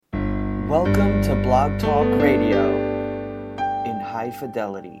Welcome to Blog Talk Radio in high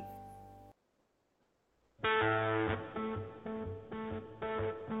fidelity.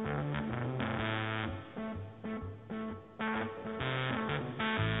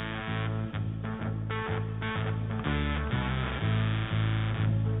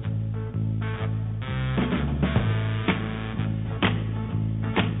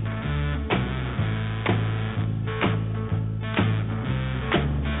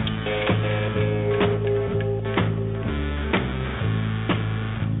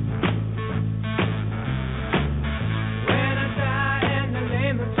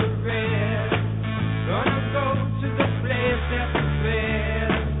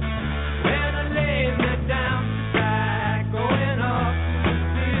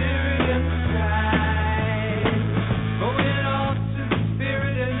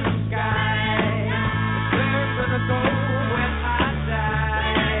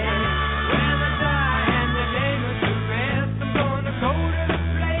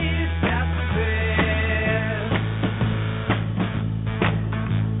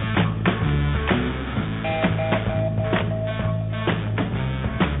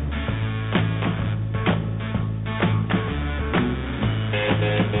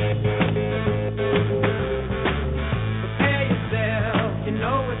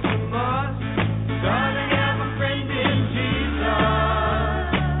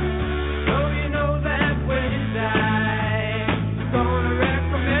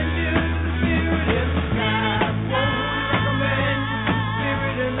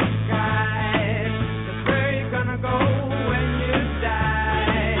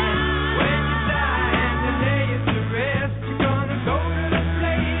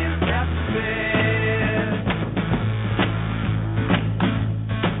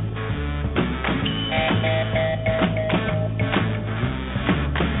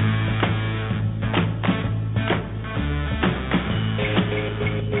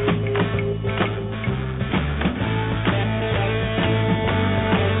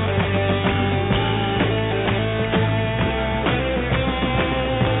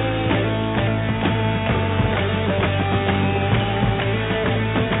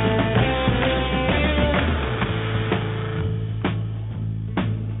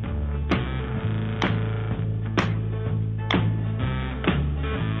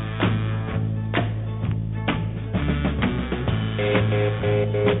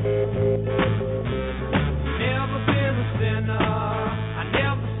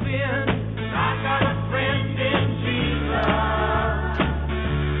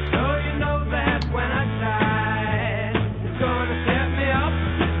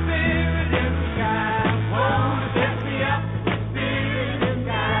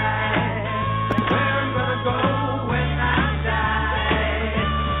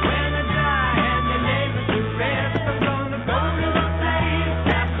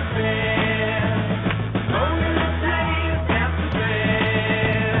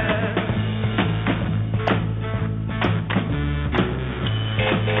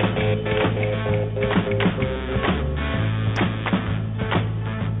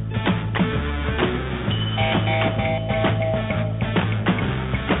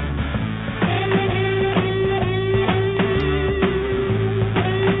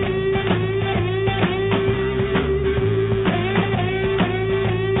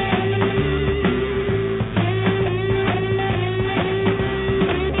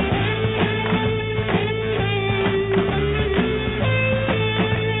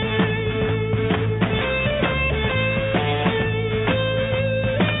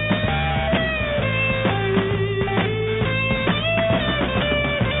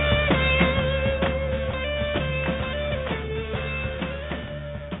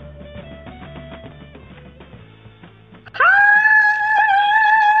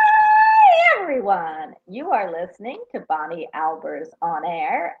 You are listening to Bonnie Albers on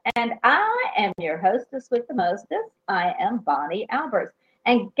air, and I am your hostess with the mostest. I am Bonnie Albers.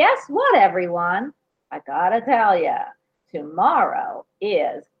 And guess what, everyone? I gotta tell you, tomorrow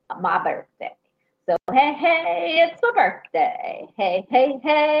is my birthday. So, hey, it's my birthday. Hey,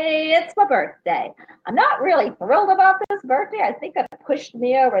 it's my birthday. I'm not really thrilled about this birthday. I think it pushed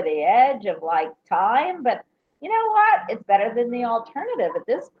me over the edge of time, but you know what? It's better than the alternative at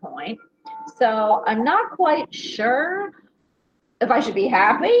this point. So I'm not quite sure if I should be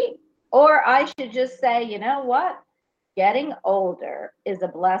happy or I should just say, you know what? Getting older is a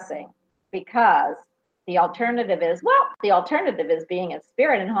blessing because the alternative is being in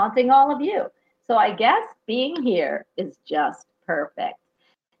spirit and haunting all of you. So I guess being here is just perfect.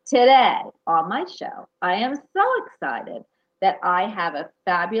 Today on my show, I am so excited that I have a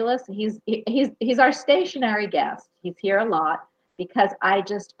fabulous, he's our stationary guest. He's here a lot because I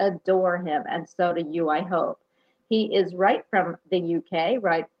just adore him, and so do you, I hope. He is right from the UK,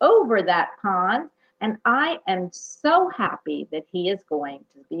 right over that pond, and I am so happy that he is going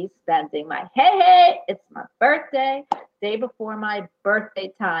to be spending it's my birthday, day before my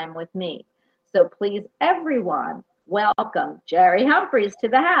birthday time with me. So please, everyone, welcome Jerry Humphreys to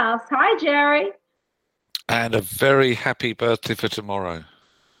the house. Hi, Jerry. And a very happy birthday for tomorrow.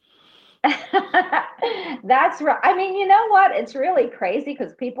 That's right. I mean, you know what? It's really crazy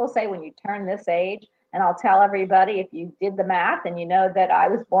because people say when you turn this age, and I'll tell everybody if you did the math and you know that I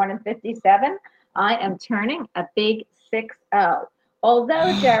was born in 57, I am turning a big 60.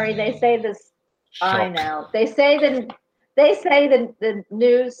 Although, Jerry, they say this, Shock. I know. They say the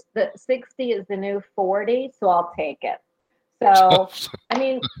news that 60 is the new 40, so I'll take it. So, I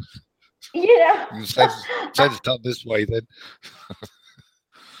mean, you know. You said it's done this way then.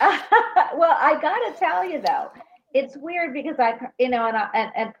 Well, I got to tell you though, it's weird because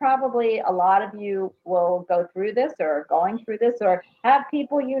and probably a lot of you will go through this or are going through this or have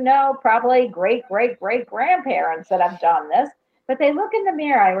people probably great grandparents that have done this, but they look in the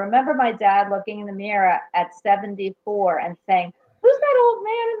mirror. I remember my dad looking in the mirror at 74 and saying, "Who's that old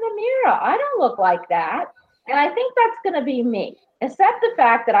man in the mirror? I don't look like that." And I think that's going to be me, except the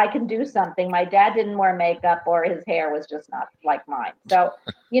fact that I can do something. My dad didn't wear makeup or his hair was just not like mine. So,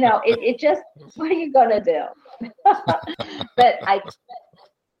 it just, what are you going to do? But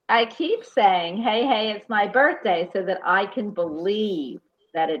I keep saying, hey, it's my birthday so that I can believe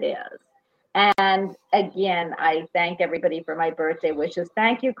that it is. And again, I thank everybody for my birthday wishes.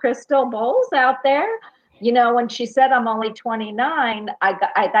 Thank you, Crystal Bowles out there. When she said I'm only 29, I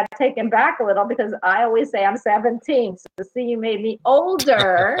got taken back a little because I always say I'm 17. So see, you made me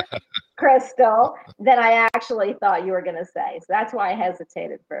older, Crystal, than I actually thought you were going to say. So that's why I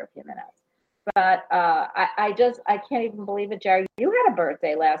hesitated for a few minutes. But I can't even believe it, Jerry. You had a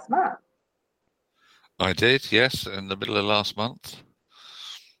birthday last month. I did, yes, in the middle of last month.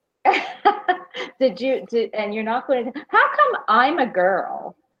 And you're not going to, how come I'm a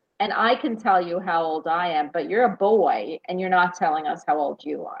girl and I can tell you how old I am, but you're a boy and you're not telling us how old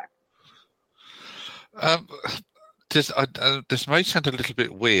you are? This may sound a little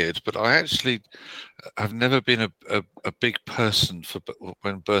bit weird, but I actually have never been a big person for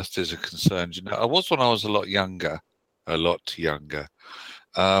when birthdays are concerned. I was when I was a lot younger. But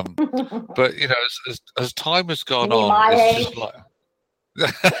as time has gone on, it's just like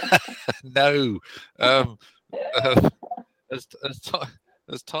no.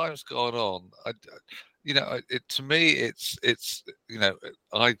 As time's gone on, to me, it's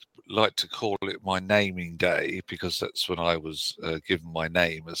I like to call it my naming day because that's when I was given my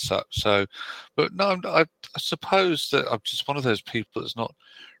name as such. So, but no, I suppose that I'm just one of those people that's not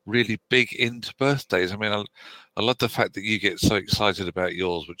really big into birthdays. I mean, I love the fact that you get so excited about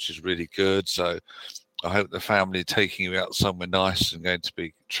yours, which is really good. So I hope the family are taking you out somewhere nice and going to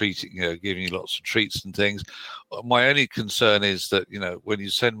be giving you lots of treats and things. My only concern is that, when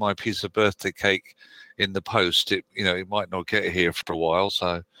you send my piece of birthday cake in the post, it might not get here for a while.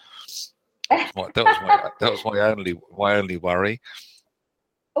 So that was my only worry.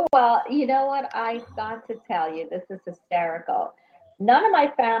 Well, you know what? I got to tell you, this is hysterical. None of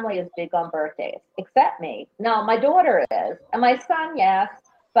my family is big on birthdays except me. No, my daughter is, and my son, yes.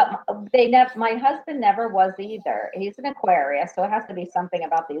 But my husband never was either. He's an Aquarius, so it has to be something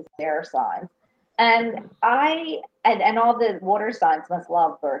about these air signs. And and all the water signs must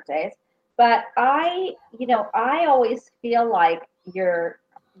love birthdays. But I always feel like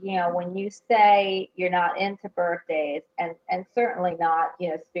when you say you're not into birthdays, and certainly not,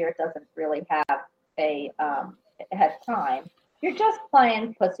 Spirit doesn't really have time. You're just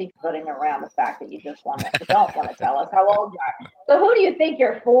playing pussyfooting around the fact that you don't want to tell us how old you are. So who do you think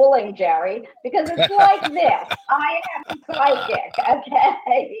you're fooling, Jerry? Because it's like this. I am psychic,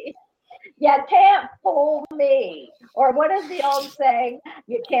 okay? You can't fool me. Or what is the old saying?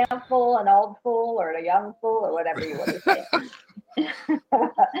 You can't fool an old fool or a young fool or whatever you want to say.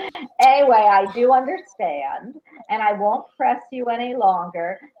 Anyway, I do understand, and I won't press you any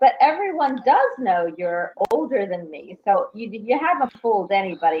longer, but everyone does know you're older than me, so you haven't fooled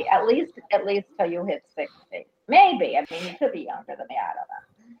anybody, at least till you hit 60. Maybe. I mean, you could be younger than me, I don't know.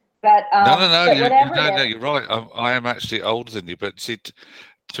 But no, you're right. I am actually older than you, but see,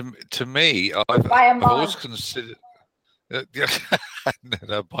 to me, I've always considered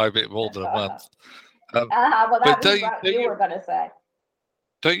by a bit more than a month. Well, that was what you were going to say.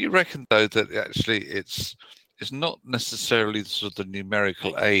 Don't you reckon, though, that actually it's not necessarily sort of the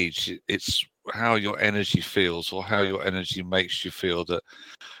numerical age? It's how your energy feels or how your energy makes you feel. That,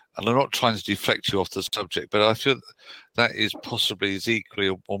 and I'm not trying to deflect you off the subject, but I feel that is possibly as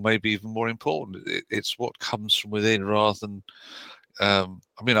equally or maybe even more important. It's what comes from within rather than. I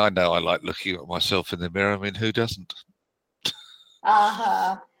mean, I know I like looking at myself in the mirror. I mean, who doesn't?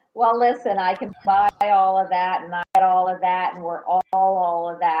 Uh-huh. Well, listen, I can buy all of that and I get all of that, and we're all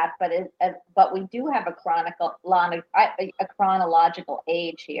of that. But we do have a chronological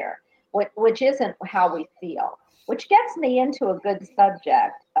age here, which isn't how we feel. Which gets me into a good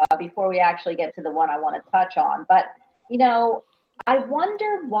subject before we actually get to the one I want to touch on. But you know, I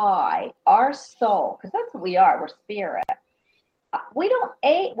wonder why our soul, because that's what we are, we're spirit. We don't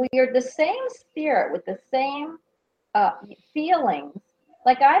age. We are the same spirit with the same feelings.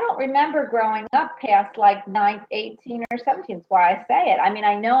 Like I don't remember growing up past like 9, 18 or 17. That's why I say it. I mean,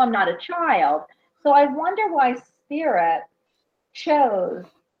 I know I'm not a child, so I wonder why spirit chose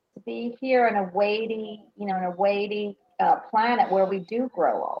to be here in a weighty planet where we do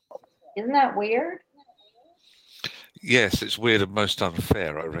grow old. Isn't that weird? Yes, it's weird and most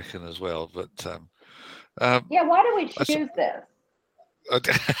unfair, I reckon, as well. But yeah, why do we choose this?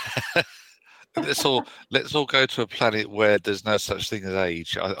 let's all go to a planet where there's no such thing as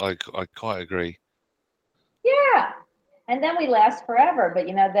age. I quite agree. Yeah. And then we last forever. But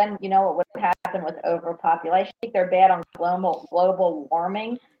then what would happen with overpopulation? I think they're bad on global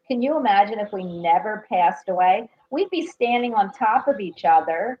warming. Can you imagine if we never passed away? We'd be standing on top of each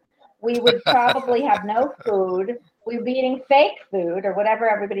other. We would probably have no food. We'd be eating fake food or whatever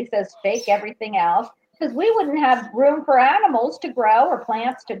everybody says, fake everything else, because we wouldn't have room for animals to grow or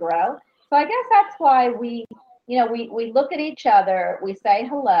plants to grow. So I guess that's why we look at each other, we say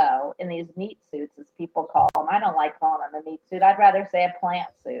hello in these meat suits, as people call them. I don't like calling them a meat suit. I'd rather say a plant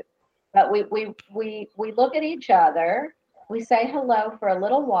suit. But we look at each other, we say hello for a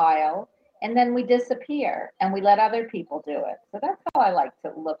little while, and then we disappear and we let other people do it. So that's how I like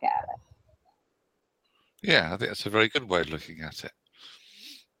to look at it. Yeah, I think that's a very good way of looking at it.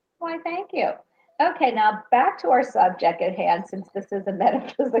 Why, thank you. Okay, now back to our subject at hand, since this is a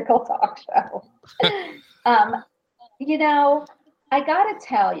metaphysical talk show. I got to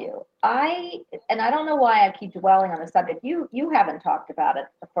tell you, I don't know why I keep dwelling on the subject. You haven't talked about it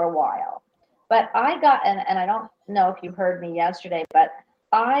for a while, but I got, and I don't know if you heard me yesterday, but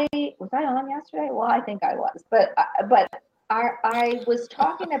was I on yesterday? Well, I think I was, but I was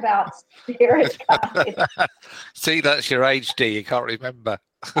talking about spirit guides. See, that's your age, D. You can't remember.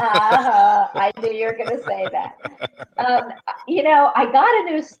 I knew you were going to say that. I got a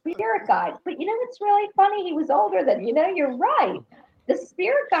new spirit guide, but it's really funny. He was older than, you're right. The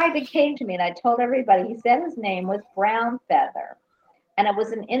spirit guide that came to me, and I told everybody, he said his name was Brown Feather, and it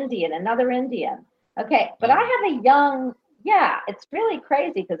was an Indian, another Indian. Okay, but I have a young, it's really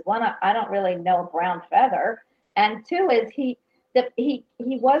crazy because one, I don't really know Brown Feather, and two is he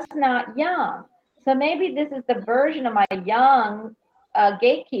was not young. So maybe this is the version of my young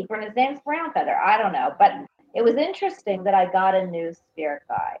gatekeeper, and his name's Brown Feather. I don't know, but it was interesting that I got a new spirit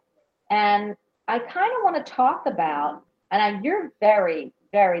guide, and I kind of want to talk about. And you're very,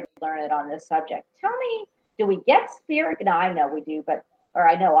 very learned on this subject. Tell me, do we get spirit? No, I know we do, or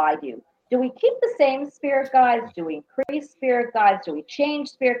I know I do. Do we keep the same spirit guides? Do we increase spirit guides? Do we change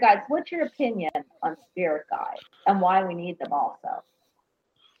spirit guides? What's your opinion on spirit guides and why we need them also?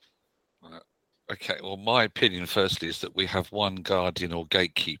 Okay, well, my opinion firstly is that we have one guardian or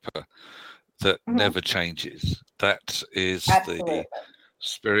gatekeeper that never changes. That is the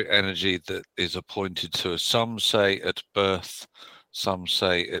spirit energy that is appointed to us. Some say at birth, some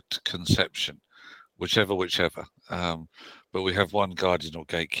say at conception, whichever. But we have one guardian or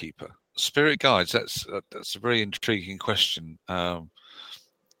gatekeeper. Spirit guides, that's a very intriguing question. I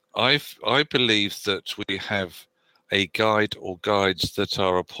believe that we have a guide or guides that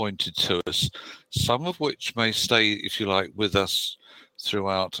are appointed to us, some of which may stay, if you like, with us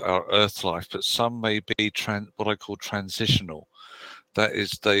throughout our earth life, but some may be what I call transitional. That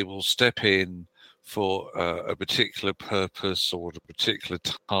is, they will step in for a particular purpose or a particular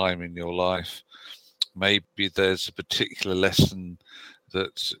time in your life. Maybe there's a particular lesson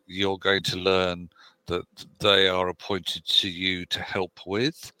that you're going to learn that they are appointed to you to help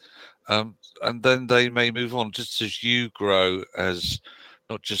with. And then they may move on, just as you grow as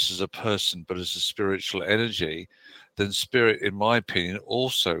not just as a person, but as a spiritual energy, then spirit, in my opinion,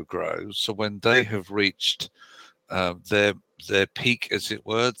 also grows. So when they have reached their peak, as it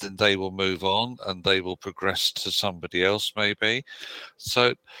were, then they will move on and they will progress to somebody else, maybe.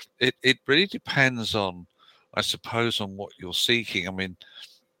 So it really depends on, I suppose, on what you're seeking. I mean,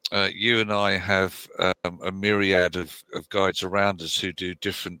 you and I have a myriad of guides around us who do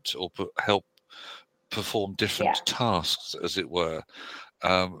different or help perform different tasks, as it were.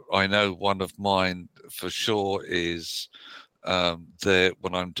 I know one of mine for sure is there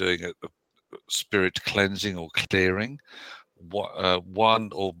when I'm doing a spirit cleansing or clearing. One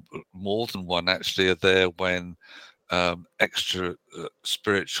or more than one actually are there when extra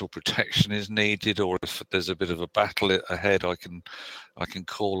spiritual protection is needed, or if there's a bit of a battle ahead, I can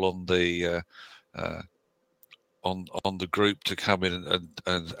call on the on the group to come in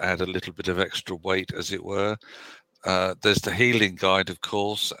and add a little bit of extra weight, as it were. There's the healing guide, of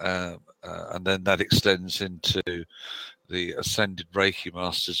course, and then that extends into the ascended Reiki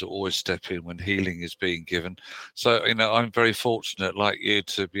masters who always step in when healing is being given. So, I'm very fortunate, like you,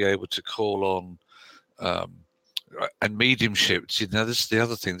 to be able to call on and mediumship. This is the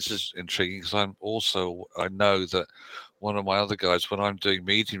other thing. This is intriguing because I know that one of my other guys, when I'm doing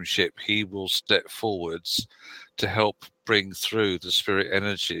mediumship, he will step forwards to help bring through the spirit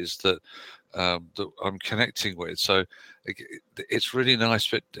energies that I'm connecting with. So it's really nice,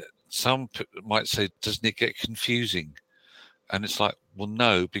 but some might say, doesn't it get confusing? And it's like, well,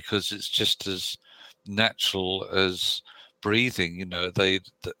 no, because it's just as natural as breathing, and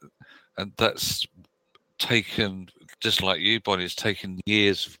that's taken, just like you, Bonnie, it's taken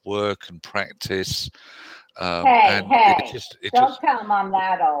years of work and practice. Hey, don't tell them I'm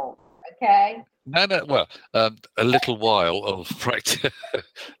that old, okay? No, well, a little while of practice,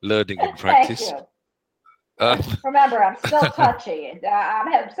 learning and practice. Thank you. Remember, I'm still touchy.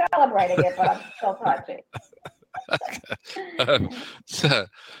 I'm celebrating it, but I'm still touchy. So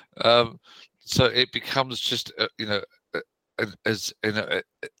it becomes just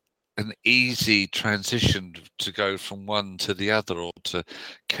an easy transition to go from one to the other, or to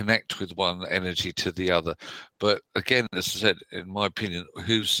connect with one energy to the other. But again, as I said, in my opinion,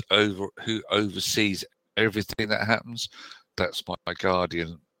 who oversees everything that happens? That's my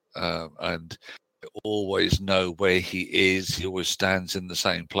guardian, and I always know where he is. He always stands in the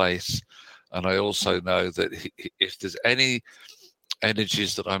same place. And I also know that if there's any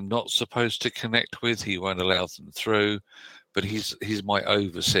energies that I'm not supposed to connect with, he won't allow them through. But he's my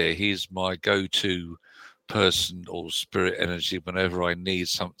overseer. He's my go-to person or spirit energy whenever I need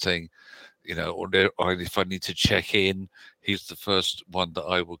something, or if I need to check in, he's the first one that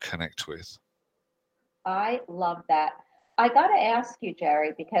I will connect with. I love that. I got to ask you,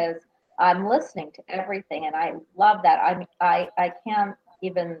 Jerry, because I'm listening to everything, and I love that. I can't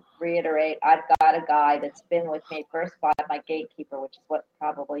even reiterate. I've got a guy that's been with me first by my gatekeeper, which is what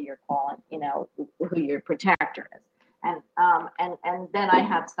probably you're calling, who your protector is. And then I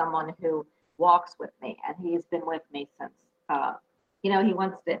have someone who walks with me, and he's been with me since he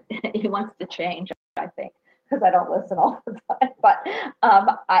wants to change, I think, because I don't listen all the time. But I'm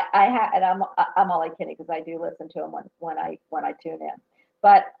only kidding, because I do listen to him when I tune in.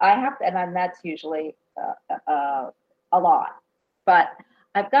 But I have to, and that's usually a lot. But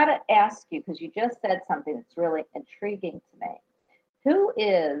I've got to ask you, because you just said something that's really intriguing to me. Who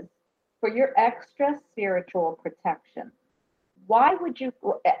is, for your extra spiritual protection, why would you,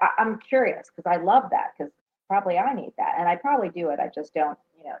 I'm curious, because I love that, because probably I need that, and I probably do it. I just don't,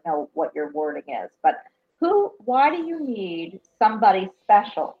 know what your wording is. But why do you need somebody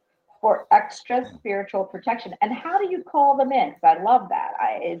special for extra spiritual protection? And how do you call them in? Because I love that.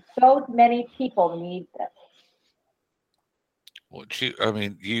 So many people need this. Well,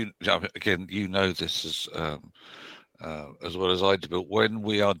 again, this as well as I do, but when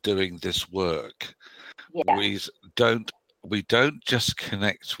we are doing this work, we don't just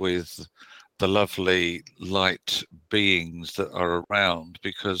connect with the lovely light beings that are around,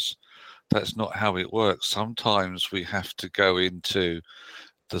 because that's not how it works. Sometimes we have to go into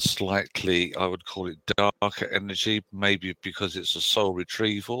the slightly, I would call it, darker energy, maybe because it's a soul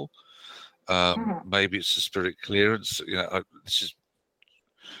retrieval. Maybe it's a spirit clearance. This is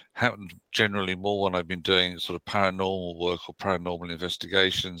happened generally more when I've been doing sort of paranormal work or paranormal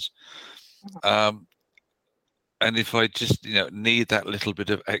investigations. And if I just need that little bit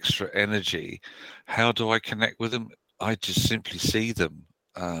of extra energy, how do I connect with them? I just simply see them.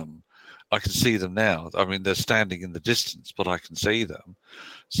 I can see them now. I mean, they're standing in the distance, but I can see them.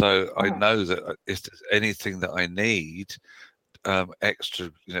 So I know that if there's anything that I need, extra,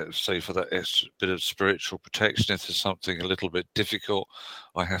 say for that extra bit of spiritual protection, if there's something a little bit difficult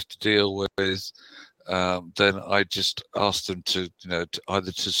I have to deal with, then I just ask them to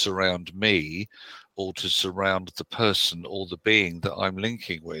either to surround me or to surround the person or the being that I'm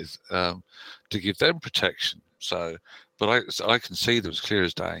linking with, to give them protection. So, but I can see them as clear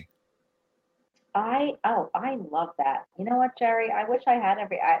as day. I love that. You know what, Jerry? I wish I had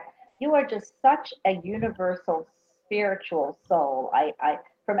you are just such a universal spiritual soul.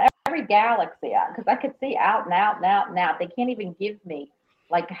 from every galaxy, because I could see out and out and out and out. They can't even give me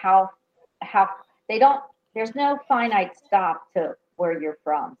like how they don't. There's no finite stop to where you're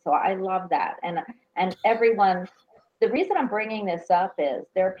from. So I love that, and everyone. The reason I'm bringing this up is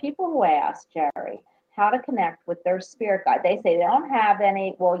there are people who ask Jerry how to connect with their spirit guide. They say they don't have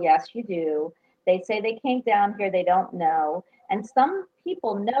any. Well, yes, you do. They say they came down here, they don't know. And some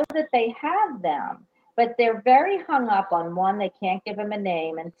people know that they have them, but they're very hung up on one, they can't give them a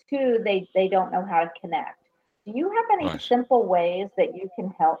name, and two, they don't know how to connect. Do you have any Right. simple ways that you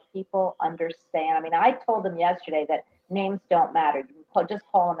can help people understand? I mean, I told them yesterday that names don't matter. You can just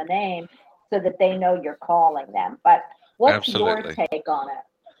call them a name so that they know you're calling them. But what's your Absolutely. take on it?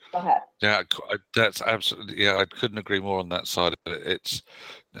 Go ahead. Yeah, that's absolutely. Yeah, I couldn't agree more on that side of it. It's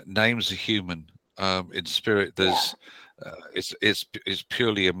names are human. In spirit, there's it's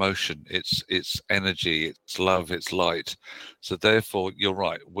purely emotion. It's energy. It's love. It's light. So therefore, you're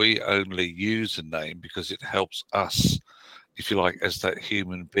right. We only use a name because it helps us, if you like, as that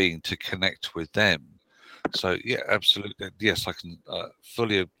human being to connect with them. So yeah, absolutely. Yes, I can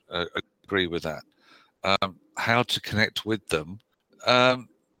fully agree with that. How to connect with them. Um,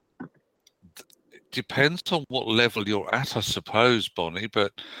 Depends on what level you're at, I suppose, Bonnie.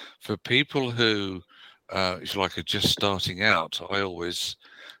 But for people who, if you like, are just starting out, I always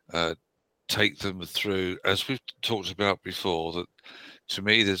take them through, as we've talked about before. That to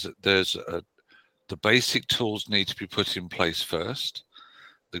me, the basic tools need to be put in place first: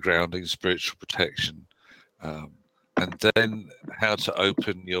 the grounding, spiritual protection, and then how to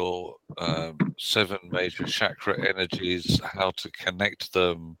open your 7 major chakra energies, how to connect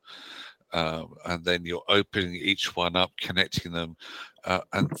them. And then you're opening each one up, connecting them,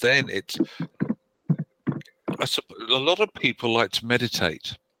 and then a lot of people like to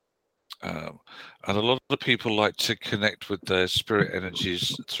meditate, and a lot of people like to connect with their spirit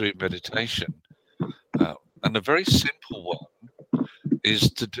energies through meditation. And a very simple one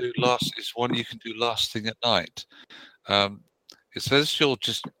is one you can do last thing at night. It says you're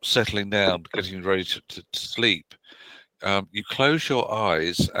just settling down, getting ready to sleep. You close your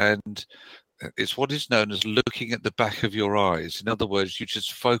eyes, and it's what is known as looking at the back of your eyes. In other words, you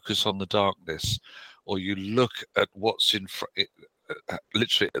just focus on the darkness, or you look at what's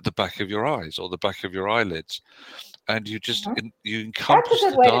literally at the back of your eyes or the back of your eyelids, and you just you That's a encompass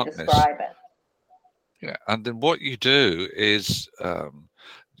good the way to darkness. describe it. Yeah, and then what you do is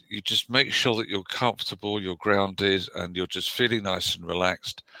you just make sure that you're comfortable, you're grounded, and you're just feeling nice and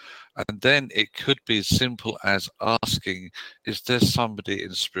relaxed. And then it could be as simple as asking, is there somebody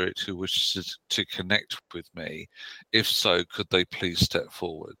in spirit who wishes to connect with me? If so, could they please step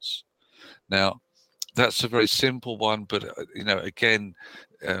forwards? Now, that's a very simple one, but again,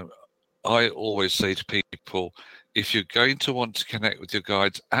 I always say to people, if you're going to want to connect with your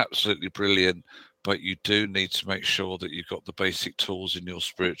guides, absolutely brilliant, but you do need to make sure that you've got the basic tools in your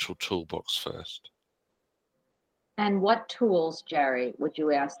spiritual toolbox first. And what tools, Jerry, would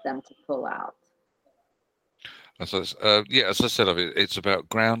you ask them to pull out? As I said, it's about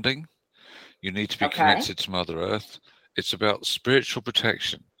grounding. You need to be connected to Mother Earth. It's about spiritual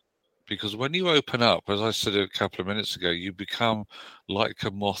protection. Because when you open up, as I said a couple of minutes ago, you become like a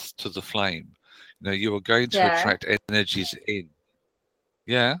moth to the flame. You are going to attract energies in.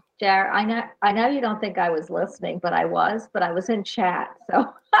 Yeah. Jared, I know you don't think I was listening, but I was in chat.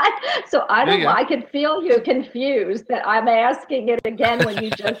 So I don't I could feel you confused that I'm asking it again when you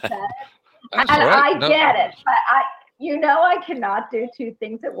just said it. And I get it. But I cannot do 2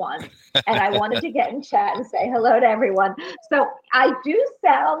 things at once. And I wanted to get in chat and say hello to everyone. So I do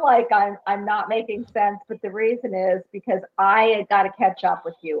sound like I'm not making sense, but the reason is because I got to catch up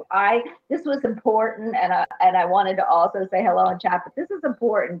with you. This was important, and I wanted to also say hello in chat, but this is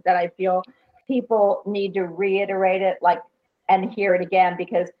important that I feel people need to reiterate it and hear it again,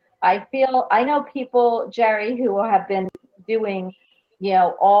 because I know people, Jerry, who have been doing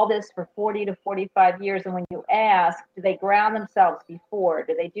all this for 40 to 45 years. And when you ask, do they ground themselves before?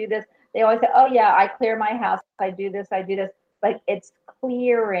 Do they do this? They always say, oh yeah, I clear my house. I do this. But it's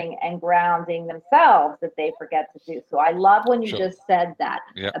clearing and grounding themselves that they forget to do. So I love when you just said that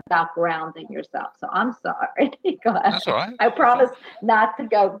about grounding yourself. So I'm sorry. Go ahead. That's all right. I promise not to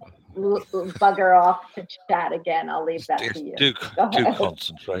go bugger off to chat again. I'll leave that to you. Do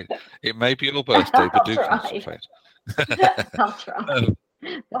concentrate. It may be your birthday, but do concentrate. I'll try.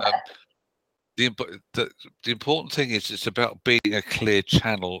 The important thing is it's about being a clear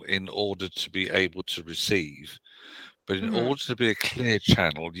channel in order to be able to receive. But in order to be a clear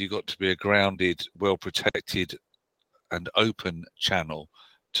channel, you've got to be a grounded, well protected and open channel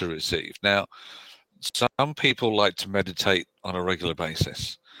to receive. Now, some people like to meditate on a regular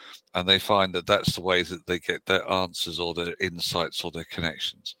basis, and they find that that's the way that they get their answers or their insights or their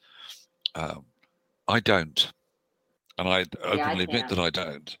connections. I don't, and I openly admit that I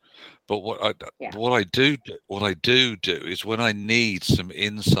don't. But what I do is when I need some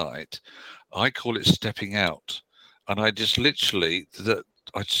insight, I call it stepping out, and I just literally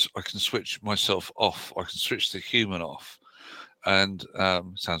I can switch myself off. I can switch the human off, and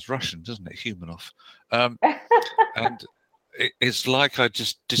sounds Russian, doesn't it? Human off, and it's like I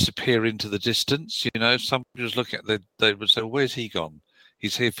just disappear into the distance. You know, somebody was looking at they would say, "Where's he gone?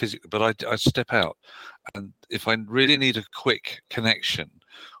 He's here physically," but I step out, and if I really need a quick connection,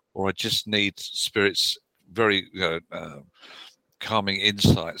 or I just need spirit's very calming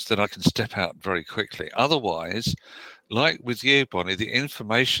insights, then I can step out very quickly. Otherwise, like with you, Bonnie, the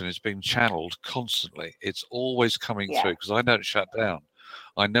information is being channeled constantly. It's always coming through because I don't shut down.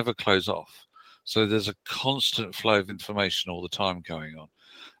 I never close off. So there's a constant flow of information all the time going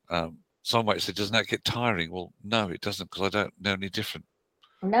on. Some might say, doesn't that get tiring? Well, no, it doesn't, because I don't know any different.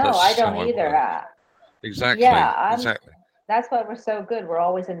 No, I don't either. Exactly. Yeah, exactly. That's why we're so good. We're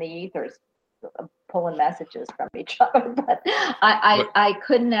always in the ethers, pulling messages from each other. But I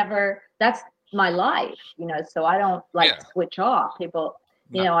could never. That's my life, you know. So I don't like switch off. People,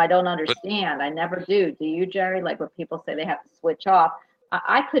 you know, I don't understand. I never do. Do you, Jerry? Like when people say they have to switch off,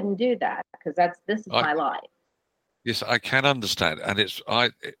 I couldn't do that because this is my life. Yes, I can understand, and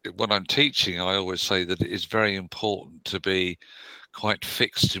when I'm teaching, I always say that it is very important to be quite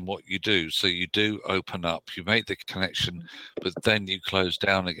fixed in what you do. So you do open up, you make the connection, but then you close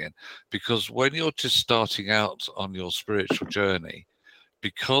down again. Because when you're just starting out on your spiritual journey,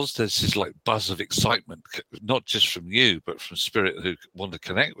 because there's this like buzz of excitement, not just from you, but from spirit who want to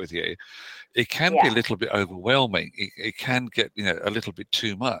connect with you, it can be a little bit overwhelming. It can get, you know, a little bit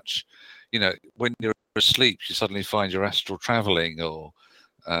too much. You know, when you're asleep, you suddenly find you're astral traveling, or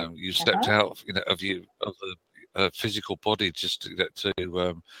you stepped out, you know, of the physical body just to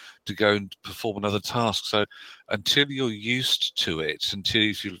go and perform another task. So until you're used to it, until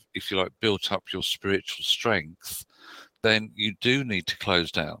if you like built up your spiritual strength, then you do need to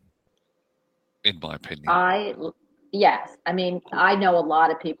close down, in my opinion. Yes, I mean, I know a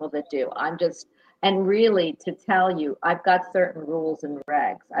lot of people that do. And really, to tell you, I've got certain rules and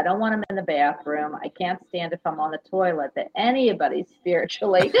regs. I don't want them in the bathroom. I can't stand if I'm on the toilet that anybody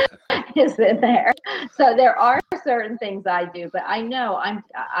spiritually is in there. So there are certain things I do, but I know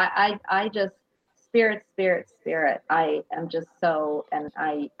I just spirit. I am just so, and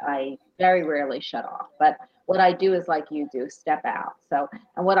I very rarely shut off. But what I do is like you do, step out. So,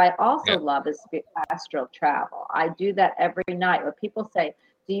 and what I also love is astral travel. I do that every night. When people say,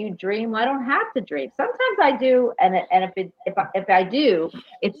 do you dream? Well, I don't have to dream. Sometimes I do, and if I do,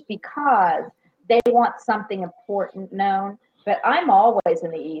 it's because they want something important known. But I'm always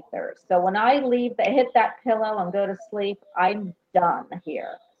in the ether. So when I hit that pillow and go to sleep, I'm done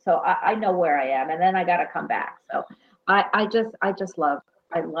here. So I know where I am, and then I got to come back. So I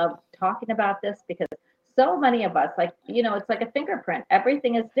love talking about this because so many of us, like, you know, it's like a fingerprint.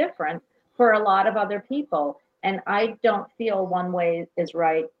 Everything is different for a lot of other people. And I don't feel one way is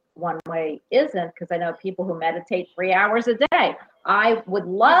right, one way isn't, because I know people who meditate 3 hours a day. I would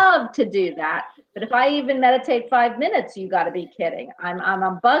love to do that. But if I even meditate 5 minutes, you got to be kidding. I'm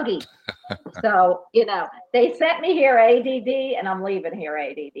a buggy. So, you know, they sent me here ADD and I'm leaving here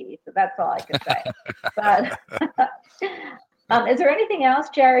ADD. So that's all I can say. But is there anything else,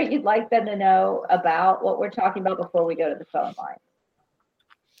 Jerry, you'd like them to know about what we're talking about before we go to the phone line?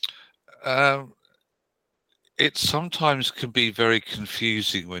 It sometimes can be very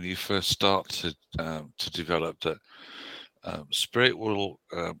confusing when you first start to develop that. Spirit will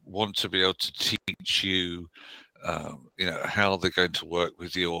want to be able to teach you, you know, how they're going to work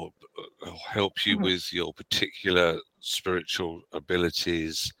with you, or help you with your particular spiritual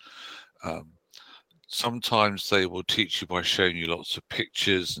abilities. Sometimes they will teach you by showing you lots of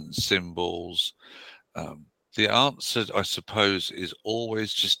pictures and symbols. The answer, I suppose, is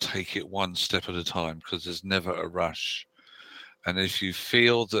always just take it one step at a time, because there's never a rush. And if you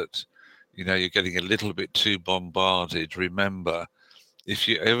feel that, you know, you're getting a little bit too bombarded, remember, if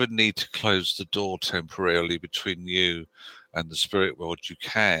you ever need to close the door temporarily between you and the spirit world, you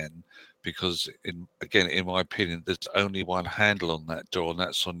can, because in my opinion, there's only one handle on that door, and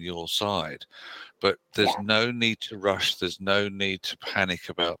that's on your side. But there's no need to rush. There's no need to panic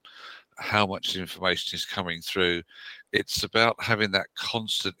about how much information is coming through. It's about having that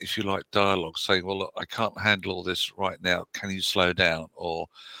constant, if you like, dialogue, saying, well, look, I can't handle all this right now. Can you slow down? Or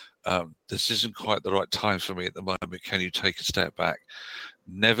this isn't quite the right time for me at the moment. Can you take a step back?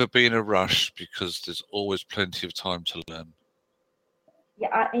 never be in a rush, because there's always plenty of time to learn. Yeah,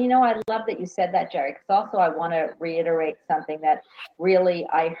 I love that you said that, Jerry, because also I want to reiterate something that really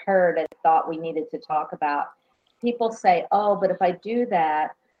I heard and thought we needed to talk about. People say, oh, but if I do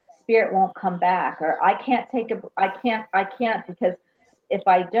that, spirit won't come back, or I can't because if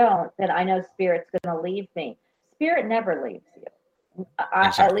I don't, then I know spirit's going to leave me. Spirit never leaves you. At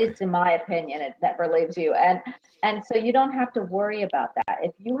Exactly. least in my opinion, it never leaves you. And so you don't have to worry about that.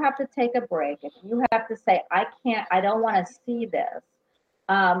 If you have to take a break, if you have to say, I don't want to see this,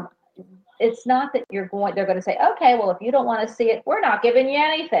 um, it's not that they're going to say, okay, well, if you don't want to see it, we're not giving you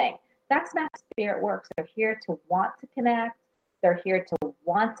anything. That's not how spirit works. They're here to want to connect. They're here to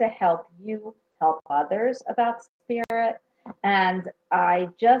want to help you help others about spirit. And I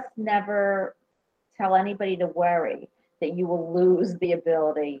just never tell anybody to worry that you will lose the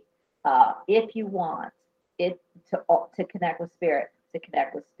ability, if you want it to connect with spirit, to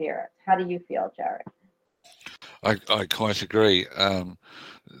connect with spirit. How do you feel, Jared? I quite agree. In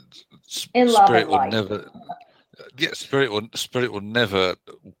love Spirit and will light. never. Yeah, spirit will never,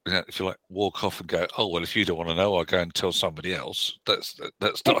 if you like, walk off and go, oh well, if you don't want to know, I'll go and tell somebody else. That's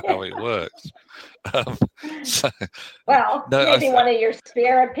not how it works. So, Well, no, maybe one of your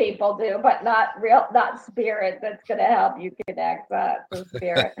spirit people do, but not spirit that's going to help you connect to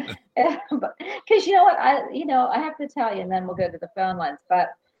spirit. Because you know what, I have to tell you, and then we'll go to the phone lines. But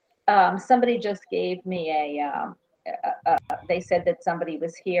somebody just gave me they said that somebody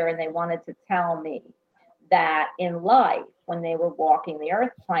was here and they wanted to tell me that in life, when they were walking the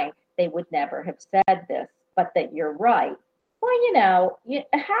earth plane, they would never have said this, but that you're right. Well, you know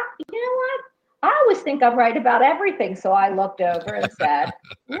what? I always think I'm right about everything. So I looked over and said,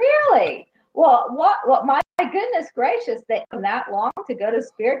 really? Well, what, my goodness gracious, they took that long to go to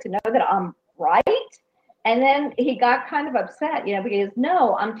spirit to know that I'm right? And then he got kind of upset, because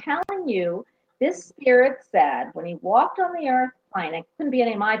no, I'm telling you, this spirit said when he walked on the earth plane, it couldn't be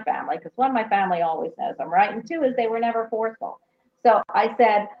any of my family, because one, my family always knows I'm right, and two is they were never forceful. So I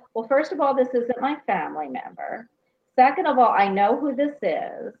said, well, first of all, this isn't my family member. Second of all, I know who this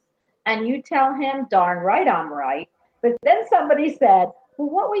is. And you tell him, darn right, I'm right. But then somebody said, well,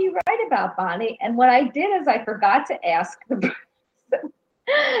 what were you right about, Bonnie? And what I did is I forgot to ask the person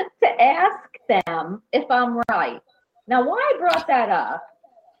to ask them if I'm right. Now, why I brought that up,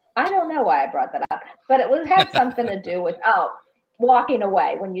 I don't know why I brought that up, but had something to do with walking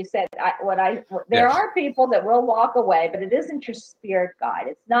away. When you said there yes, are people that will walk away, but it isn't your spirit guide.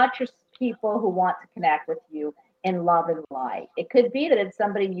 It's not your people who want to connect with you in love and light. It could be that it's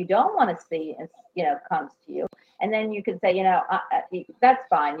somebody you don't want to see, and comes to you, and then you can say, that's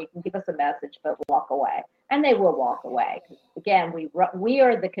fine. You can give us a message, but walk away, and they will walk away. Again, we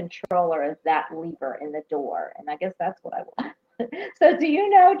are the controller of that lever in the door, and I guess that's what I want. So do you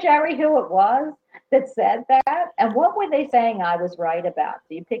know, Jerry, who it was that said that? And what were they saying I was right about?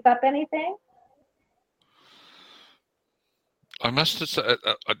 Do you pick up anything? I must have said,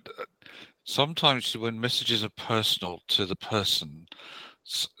 sometimes when messages are personal to the person,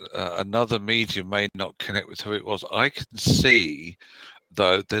 another medium may not connect with who it was. I can see,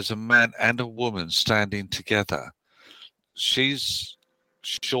 though, there's a man and a woman standing together. She's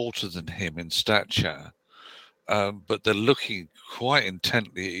shorter than him in stature, but they're looking quite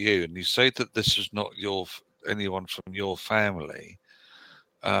intently at you. And you say that this is not anyone from your family.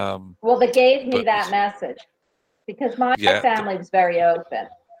 Well, they gave me But that message because my yeah, family was very open.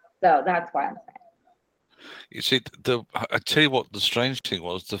 So that's why I'm saying. you see, I tell you what, the strange thing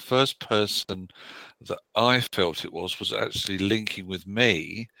was, the first person that I felt it was actually linking with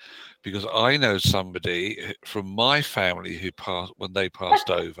me, because I know somebody from my family who passed, when they passed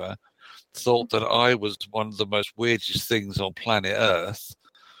over, thought that I was one of the most weirdest things on planet Earth,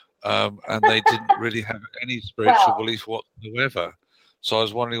 and they didn't really have any spiritual Well, belief whatsoever. So I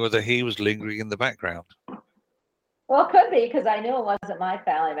was wondering whether he was lingering in the background. Well, it could be, because I knew it wasn't my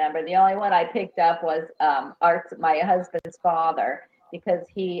family member. The only one I picked up was my husband's father, because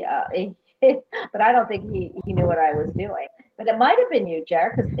but I don't think he knew what I was doing. But it might have been you,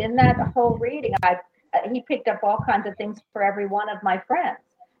 Jared, because in that whole reading, he picked up all kinds of things for every one of my friends,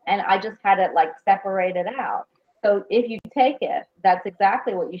 and I just had it like separated out. So if you take it, that's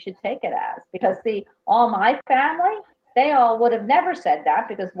exactly what you should take it as, because see, all my family, they all would have never said that,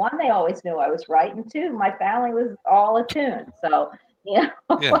 because one, they always knew I was right, and two, my family was all attuned. So, Yeah.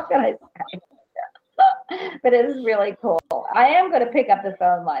 what can I say? But it is really cool. I am going to pick up the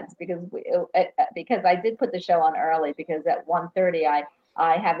phone lines because I did put the show on early, because at 1:30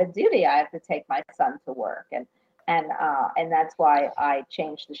 I have a duty. I have to take my son to work, and that's why I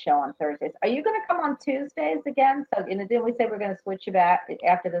changed the show on Thursdays. Are you going to come on Tuesdays again? So, didn't we say we're going to switch you back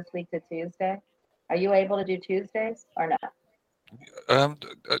after this week to Tuesday? Are you able to do Tuesdays or not?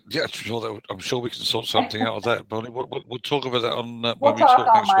 Yeah, sure. I'm sure we can sort something out of that, Bonnie. We'll talk about that on We'll when we talk talk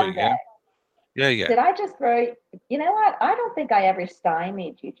on next week. Monday. Yeah. Did I just throw? You know what? I don't think I ever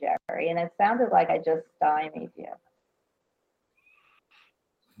stymied you, Jerry, and it sounded like I just stymied you.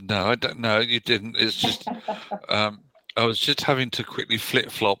 No, I don't. No, you didn't. It's just I was just having to quickly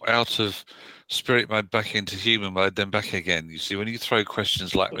flip-flop out of spirit mode back into human mode, then back again. You see, when you throw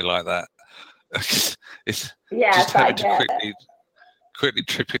questions like me like that, it's just having to quickly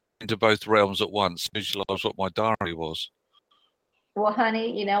trip into both realms at once, visualize what my diary was. Well,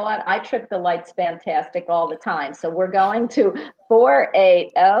 honey, you know what? I trip the lights fantastic all the time. So we're going to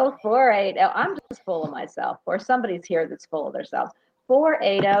 480. I'm just full of myself. Or somebody's here that's full of themselves.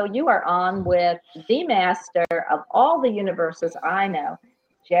 480, you are on with the master of all the universes I know,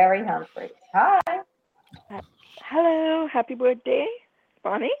 Jerry Humphreys. Hi. Hello. Happy birthday,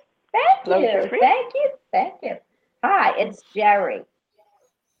 Bonnie. Thank you. Hi, it's Jerry.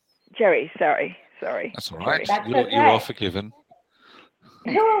 Jerry, sorry. That's all right. That's You okay. are forgiven.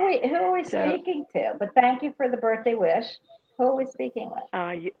 Who are we speaking to? But thank you for the birthday wish. Who are we speaking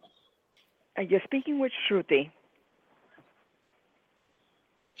with? You're speaking with Shruti.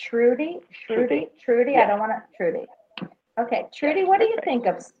 Trudy. Yeah. I don't want to. Trudy. Okay, Trudy, what do you think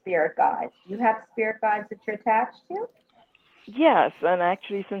of spirit guides? You have spirit guides that you're attached to? Yes, and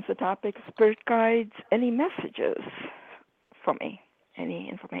actually, since the topic is spirit guides, any messages for me? Any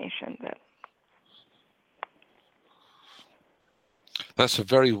information that? That's a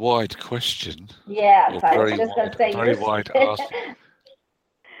very wide question. Yes, I was just going to say very wide ask.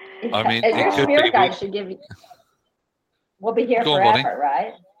 I mean, your spirit guide should give you. We'll be here forever,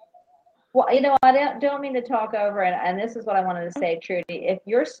 right? Well, I don't mean to talk over, and this is what I wanted to say, Trudy. If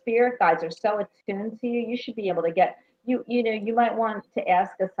your spirit guides are so attuned to you, you should be able to get you might want to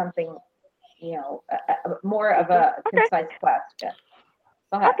ask us something, more of a concise question.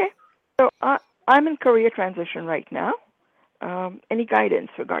 Go ahead. Okay. So I'm in career transition right now. Any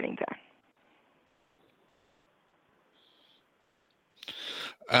guidance regarding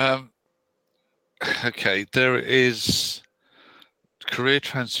that? Okay, there is career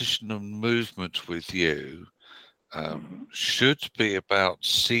transition and movement with you. Should be about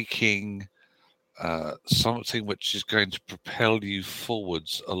seeking something which is going to propel you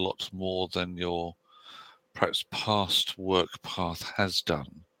forwards a lot more than your perhaps past work path has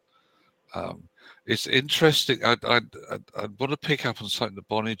done. It's interesting. I'd want to pick up on something that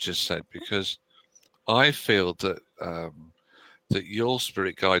Bonnie just said, because I feel that that your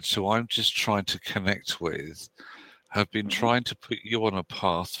spirit guides, who I'm just trying to connect with, have been trying to put you on a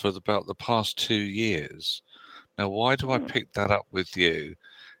path for about the past 2 years. Now, why do I pick that up with you?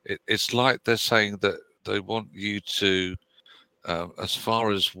 It's like they're saying that they want you to, as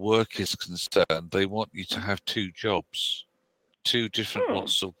far as work is concerned, they want you to have 2 jobs, 2 different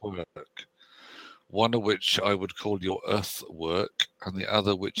lots of work. One of which I would call your earth work, and the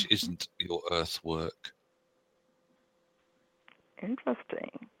other which isn't your earth work.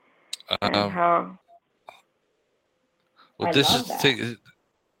 Interesting. And how? Well, this is the thing.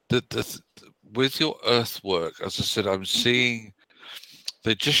 With your earth work, as I said, I'm seeing.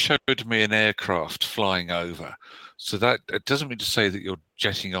 They just showed me an aircraft flying over, so that it doesn't mean to say that you're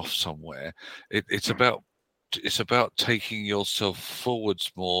jetting off somewhere. It's about taking yourself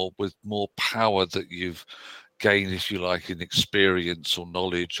forwards more with more power that you've gained, if you like, in experience or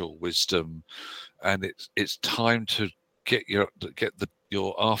knowledge or wisdom, and it's time to get your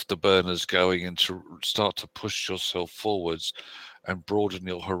afterburners going and to start to push yourself forwards and broaden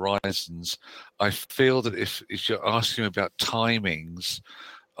your horizons. I feel that if you're asking about timings,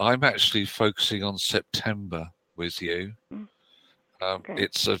 I'm actually focusing on September with you.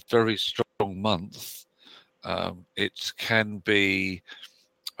 It's a very strong month. It can be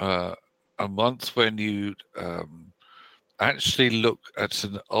a month when you actually look at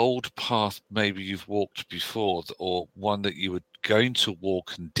an old path maybe you've walked before, or one that you were going to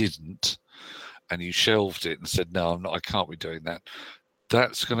walk and didn't, and you shelved it and said, no, I can't be doing that.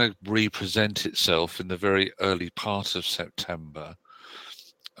 That's going to represent itself in the very early part of September.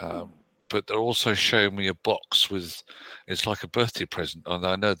 But they're also showing me a box with, it's like a birthday present. And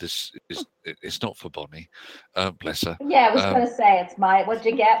I know this is, it's not for Bonnie, bless her. Yeah, I was going to say, it's what'd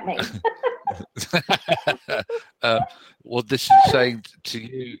you get me? What this is saying to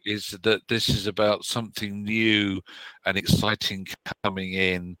you is that this is about something new and exciting coming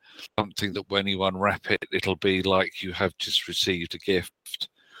in, something that when you unwrap it, it'll be like you have just received a gift.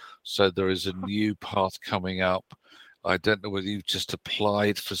 So there is a new path coming up. I don't know whether you've just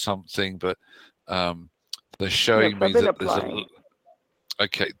applied for something, but they're showing Yes, me I've been that applying.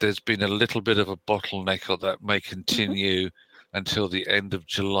 there's been a little bit of a bottleneck or that may Mm-hmm. continue until the end of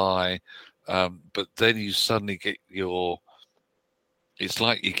July. But then you suddenly get it's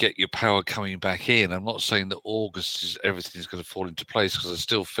like you get your power coming back in. I'm not saying that August is everything's going to fall into place, because I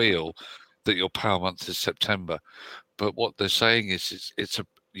still feel that your power month is September. But what they're saying is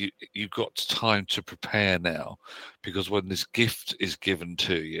you've got time to prepare now, because when this gift is given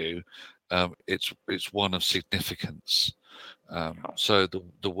to you, it's one of significance. So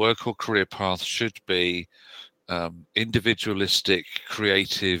the work or career path should be individualistic,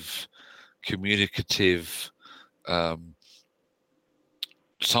 creative, communicative,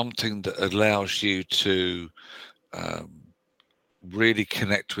 something that allows you to really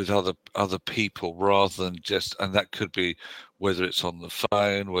connect with other people, rather than just, and that could be whether it's on the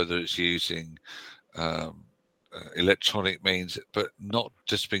phone, whether it's using electronic means, but not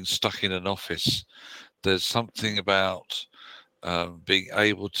just being stuck in an office. There's something about being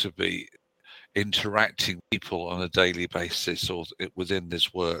able to be interacting with people on a daily basis or within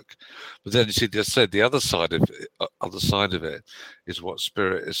this work. But then you see, just said the other side of it is what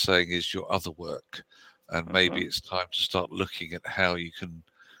Spirit is saying is your other work, and maybe it's time to start looking at how you can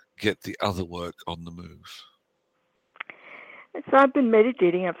get the other work on the move. So I've been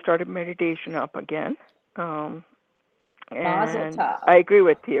meditating. I've started meditation up again. Mazel And tov. I agree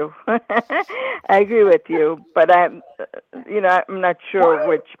with you. I agree with you, but I'm not sure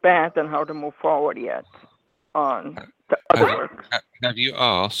which path and how to move forward yet on the other work. Have you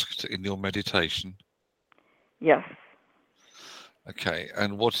asked in your meditation? Yes. Okay,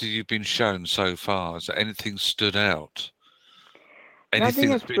 and what have you been shown so far? Has anything stood out? Nothing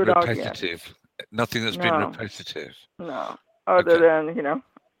Anything has that's been stood out yet. repetitive? Nothing that's been repetitive? No. Other than,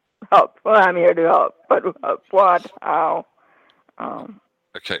 help. Well, I'm here to help, but help what? How?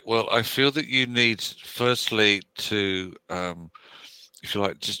 Okay, well, I feel that you need, firstly, to, if you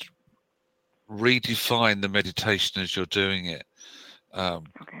like, just redefine the meditation as you're doing it.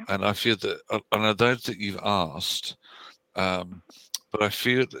 And I feel that, and I don't think you've asked, but I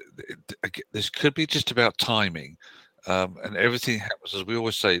feel that this could be just about timing. And everything happens, as we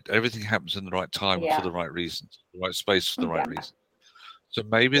always say, everything happens in the right time for the right reasons, the right space for the right reason. So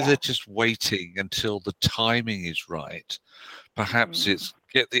maybe they're just waiting until the timing is right. Perhaps it's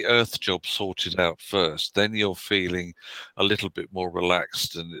get the earth job sorted out first, then you're feeling a little bit more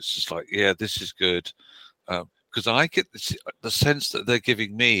relaxed, and it's just like, yeah, this is good. Because I get the sense that they're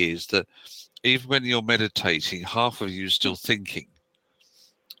giving me is that even when you're meditating, half of you is still thinking.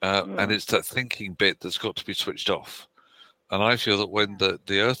 And it's that thinking bit that's got to be switched off. And I feel that when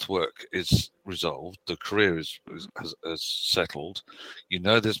the earthwork is resolved, the career has settled,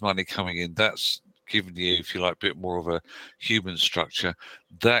 there's money coming in, that's given you, if you like, a bit more of a human structure.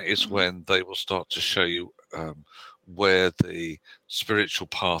 That is when they will start to show you where the spiritual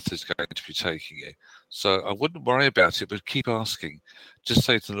path is going to be taking you. So I wouldn't worry about it, but keep asking. Just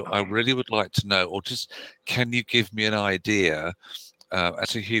say to them, I really would like to know, or just, can you give me an idea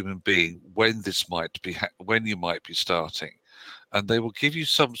as a human being when this might be, when you might be starting? And they will give you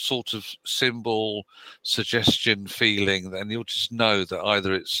some sort of symbol, suggestion, feeling, and you'll just know that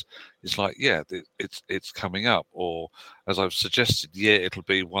either it's like, yeah, it's coming up, or as I've suggested, yeah, it'll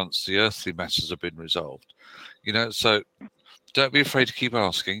be once the earthly matters have been resolved. So don't be afraid to keep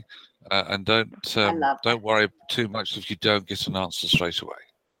asking, and don't worry too much if you don't get an answer straight away.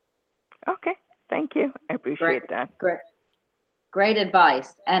 Okay, thank you. I appreciate that. Great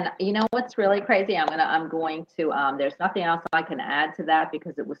advice. And you know what's really crazy? I'm going to there's nothing else I can add to that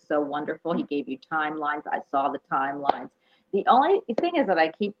because it was so wonderful. He gave you timelines. I saw the timelines. The only thing is that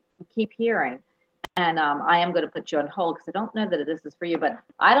I keep hearing, and I am going to put you on hold because I don't know that this is for you, but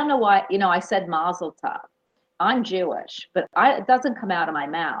I don't know why, I said Mazel Tov. I'm Jewish, but it doesn't come out of my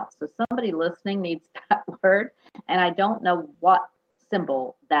mouth. So somebody listening needs that word, and I don't know what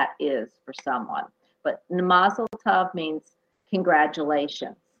symbol that is for someone. But Mazel Tov means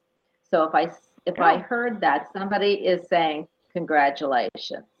congratulations. So if I heard that, somebody is saying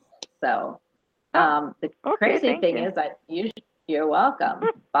congratulations. So the crazy thing is you're welcome.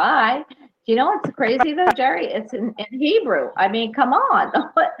 Bye. Do you know what's crazy though, Jerry? It's in Hebrew. I mean, come on.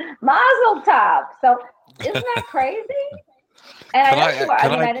 Mazel tov. So isn't that crazy? And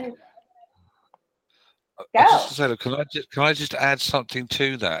I didn't go. Can I just add something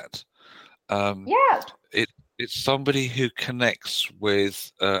to that? Yes. It's somebody who connects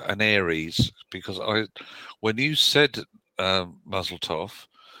with an Aries, because when you said Mazel Tov,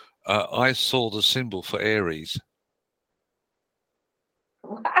 I saw the symbol for Aries.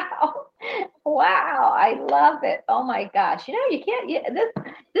 Wow. Wow, I love it. Oh my gosh. You can't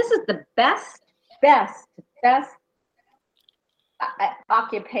this is the best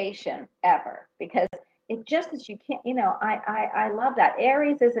occupation ever because it just as you can't, I love that.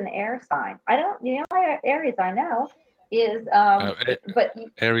 Aries is an air sign. I don't, Aries I know is but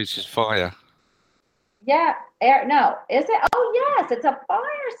Aries is fire. yeah, air. No, is it? Oh, yes, it's a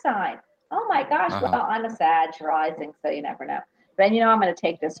fire sign. Oh my gosh. Uh-huh. Well, I'm a Sag rising, so you never know. Then I'm going to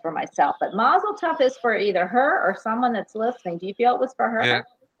take this for myself. But Mazel Tov is for either her or someone that's listening. Do you feel it was for her? Yeah.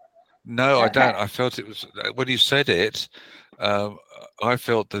 No, Okay. I don't. I felt it was when you said it. I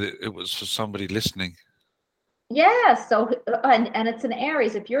felt that it was for somebody listening. Yeah. So, and it's an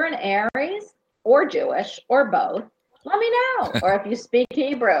Aries. If you're an Aries or Jewish or both, let me know. Or if you speak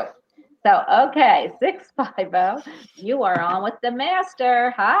Hebrew. So, okay, 650, you are on with the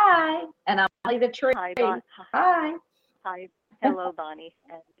master. Hi. And I'll leave the tree. Hi, Bon. Hi. Hi. Hello, Bonnie.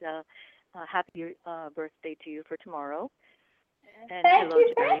 And happy birthday to you for tomorrow. And Thank hello,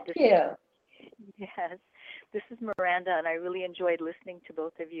 you. Jerry. Thank you. Yes. This is Miranda, and I really enjoyed listening to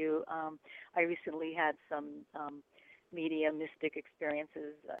both of you. I recently had some mystic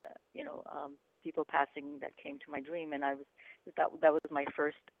experiences, people passing that came to my dream, and that was my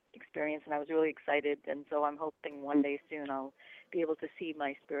first experience, and I was really excited. And so I'm hoping one day soon I'll be able to see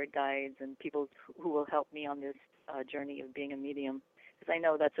my spirit guides and people who will help me on this journey of being a medium, because I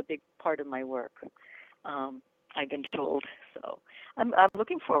know that's a big part of my work. I've been told, so I'm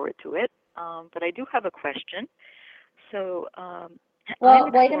looking forward to it. But I do have a question. So,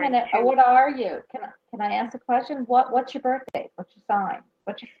 well, wait a minute. What are you? Can I ask a question? What's your birthday? What's your sign?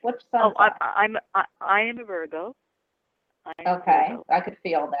 What's your sun sign? I am a Virgo. Okay, I could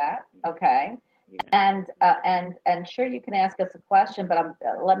feel that. Okay, yeah. And sure, you can ask us a question, but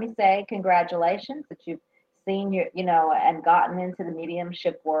let me say congratulations that you've seen and gotten into the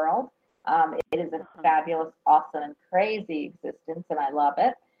mediumship world. It is a fabulous, awesome, and crazy existence, and I love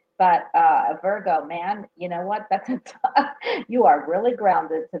it. But a Virgo, man, you know what? You are really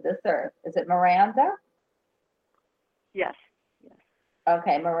grounded to this earth. Is it Miranda? Yes.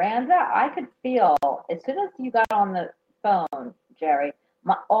 Okay, Miranda, I could feel as soon as you got on the phone, Jerry,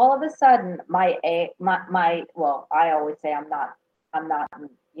 all of a sudden my well, I always say I'm not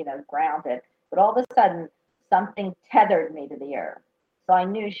grounded, but all of a sudden something tethered me to the earth. So I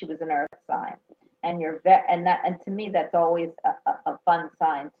knew she was an earth sign. And and to me that's always a fun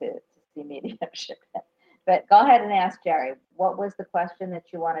sign to see mediumship. But go ahead and ask Jerry. What was the question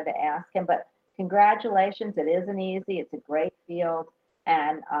that you wanted to ask him? But congratulations, it isn't easy. It's a great field.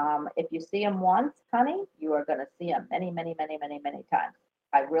 And if you see him once, honey, you are going to see him many, many, many, many, many times.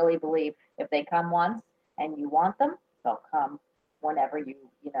 I really believe if they come once and you want them, they'll come whenever you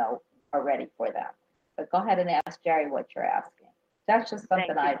are ready for them. But go ahead and ask Jerry what you're asking. That's just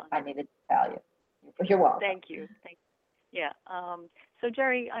something I needed to tell you. You're welcome. Thank you. Yeah. So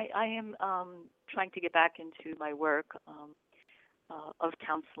Jerry, I am trying to get back into my work of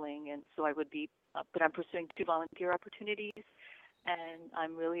counseling, and so I would be, but I'm pursuing 2 volunteer opportunities. And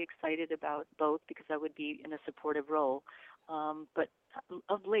I'm really excited about both because I would be in a supportive role. But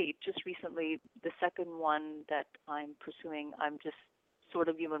of late, just recently, the second one that I'm pursuing, I'm just sort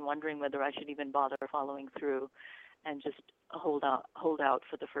of even wondering whether I should even bother following through and just hold out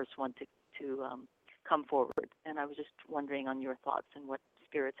for the first one to come forward. And I was just wondering on your thoughts and what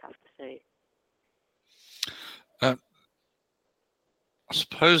spirits have to say. I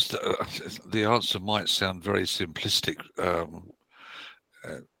suppose the answer might sound very simplistic.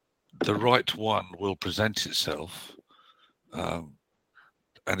 The right one will present itself, and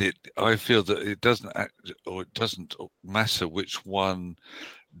I feel that it doesn't matter which one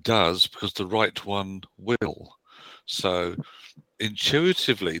does, because the right one will. So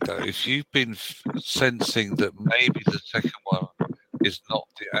intuitively, though, if you've been sensing that maybe the second one is not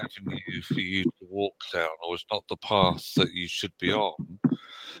the avenue for you to walk down, or it's not the path that you should be on,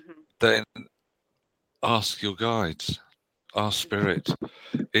 then ask your guides, ask spirit,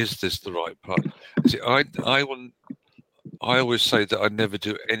 is this the right path? See, I always say that I never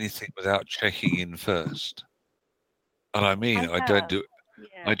do anything without checking in first. And I mean, I don't do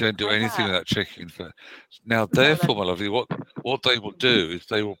anything without checking in first. Now, therefore, my lovely, what they will do is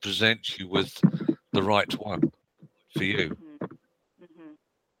they will present you with the right one for you.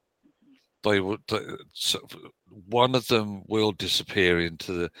 They will. One of them will disappear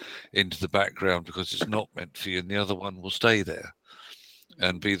into the background because it's not meant for you, and the other one will stay there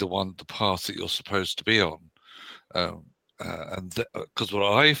and be the path that you're supposed to be on. And because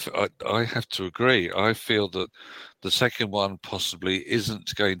I have to agree, I feel that the second one possibly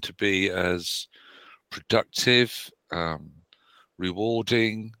isn't going to be as productive,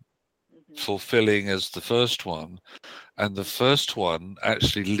 rewarding, fulfilling as the first one, and the first one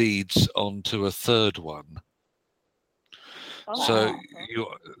actually leads on to a third one. So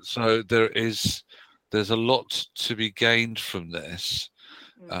there's a lot to be gained from this,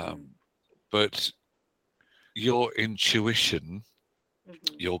 but your intuition,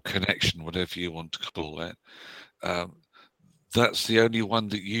 your connection, whatever you want to call it, that's the only one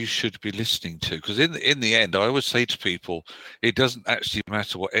that you should be listening to. Because in the end, I always say to people, it doesn't actually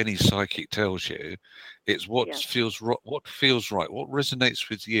matter what any psychic tells you. It's what feels right, what resonates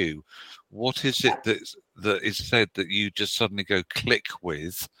with you. What is it that is said that you just suddenly go click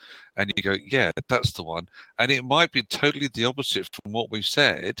with, and you go, yeah, that's the one. And it might be totally the opposite from what we've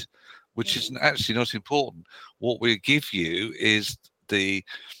said, which is actually not important. What we give you is the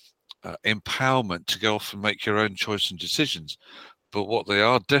empowerment to go off and make your own choice and decisions. But what they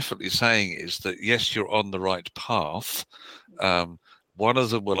are definitely saying is that, yes, you're on the right path. One of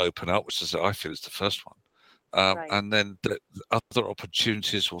them will open up, which is, I feel, is the first one. And then the other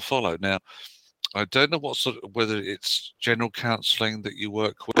opportunities will follow. Now, I don't know whether it's general counselling that you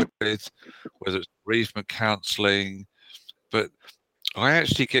work with, whether it's bereavement counselling, but I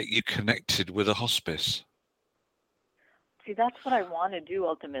actually get you connected with a hospice. See, that's what I want to do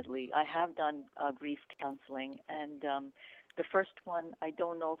ultimately. I have done grief counseling, and the first one, I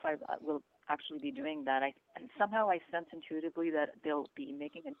don't know if I will actually be doing that. And somehow I sense intuitively that they'll be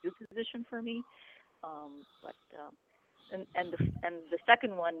making a new position for me. And the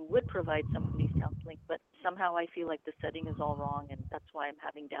second one would provide some grief counseling, but somehow I feel like the setting is all wrong, and that's why I'm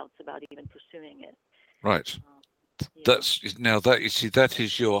having doubts about even pursuing it. Right. That you see, that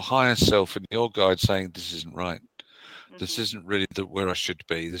is your higher self and your guide saying this isn't right. This isn't really where I should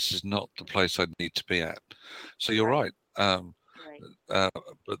be. This is not the place I need to be at. So you're right. But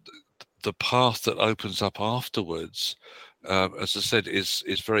the path that opens up afterwards, as I said, is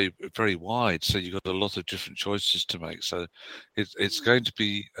very, very wide. So you've got a lot of different choices to make. So it's going to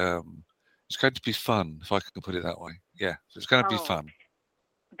be fun, if I can put it that way. Yeah, it's going to be fun.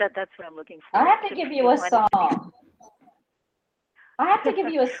 That's what I'm looking for. I have to give you a song.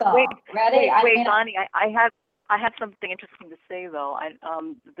 Ready? Wait, Bonnie. I have something interesting to say though.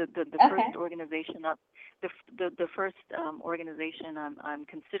 First organization the first organization I'm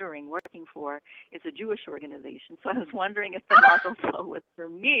considering working for is a Jewish organization. So I was wondering if the Mazel Tov was for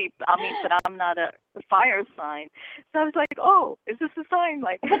me. I mean, but I'm not a fire sign. So I was like, oh, is this a sign?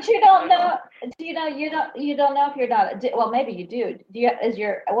 Like, but you don't know. You don't know if you're not. Well, maybe you do.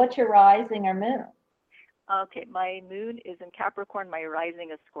 What's your rising or moon? Okay, my moon is in Capricorn. My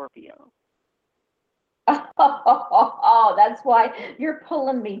rising is Scorpio. Oh, that's why you're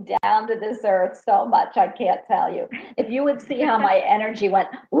pulling me down to this earth so much. I can't tell you. If you would see how my energy went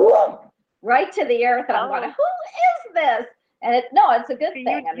right to the earth, and I'm going, who is this? And it's a good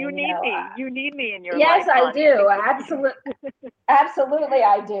thing. You need me in your life. Yes, I do. Absolutely, absolutely,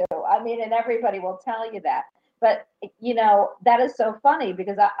 I do. I mean, and everybody will tell you that. But that is so funny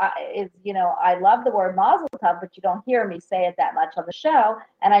because I love the word Mazel Tov, but you don't hear me say it that much on the show.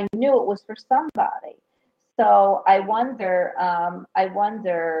 And I knew it was for somebody. So I wonder.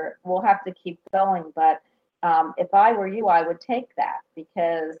 We'll have to keep going, but if I were you, I would take that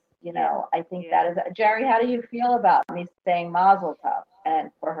because I think that is. Jerry, how do you feel about me saying Mazel Tov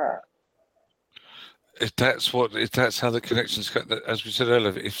and for her? If that's how the connections go, as we said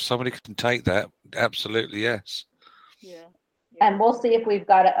earlier, if somebody can take that, absolutely yes. Yeah. And we'll see if we've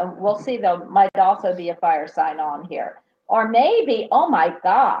got it. We'll see. There might also be a fire sign on here, or maybe. Oh my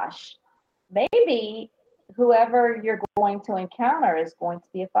gosh, maybe whoever you're going to encounter is going to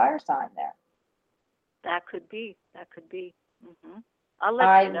be a fire sign there. That could be. Mm-hmm. I'll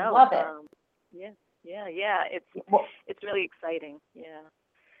let you know. I love it. Yeah. It's really exciting. Yeah.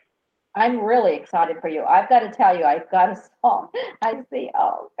 I'm really excited for you. I've got to tell you, I've got a song. I see.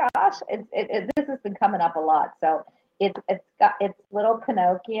 Oh gosh, this has been coming up a lot. So it's Little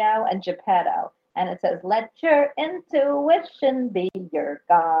Pinocchio and Geppetto, and it says, "Let your intuition be your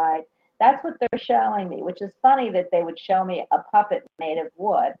guide." That's what they're showing me, which is funny that they would show me a puppet made of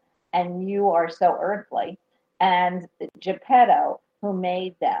wood, and you are so earthly, and Geppetto, who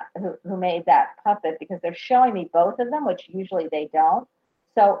made that puppet, because they're showing me both of them, which usually they don't.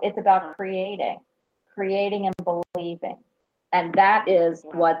 So it's about creating and believing. And that is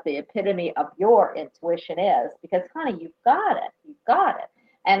what the epitome of your intuition is, because honey, you've got it.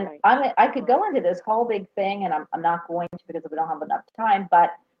 And I could go into this whole big thing, and I'm not going to because we don't have enough time,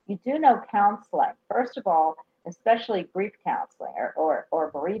 but you do know counseling. First of all, especially grief counseling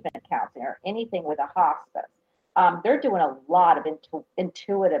or bereavement counseling or anything with a hospice. They're doing a lot of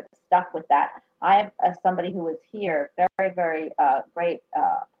intuitive stuff with that. I have somebody who was here, very, very great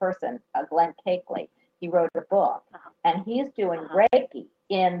person, Glenn Cakeley. He wrote a book, and he's doing Reiki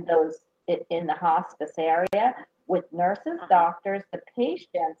in the hospice area with nurses, doctors, the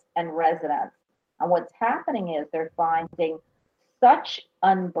patients, and residents. And what's happening is they're finding such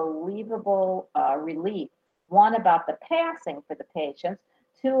unbelievable relief. One, about the passing for the patients.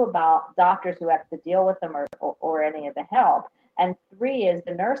 Two, about doctors who have to deal with them or any of the help. And three is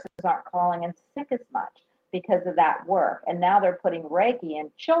the nurses aren't calling in sick as much because of that work. And now they're putting Reiki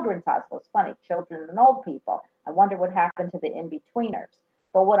in children's hospitals. Funny, children and old people. I wonder what happened to the in-betweeners.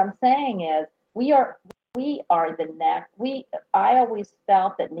 But what I'm saying is we are the next. I always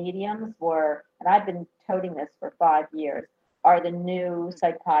felt that mediums were, and I've been toting this for 5 years, are the new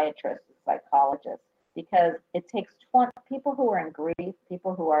psychiatrists and psychologists, because it takes people who are in grief,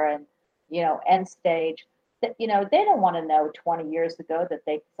 people who are in, end stage, that, they don't want to know 20 years ago that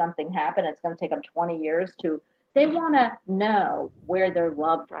something happened. It's going to take them 20 years they want to know where their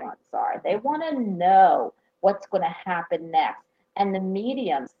loved ones are. They want to know what's going to happen next. And the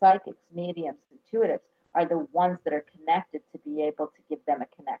mediums, psychics, mediums, intuitives, are the ones that are connected to be able to give them a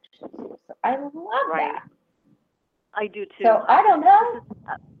connection to. So I love that. I do too. So I don't know.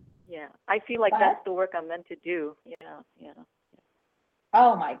 Yeah, I feel like that's the work I'm meant to do. Yeah.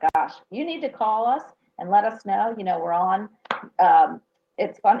 Oh my gosh, you need to call us and let us know. We're on.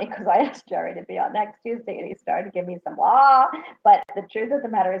 It's funny because I asked Jerry to be on next Tuesday, and he started to give me some But the truth of the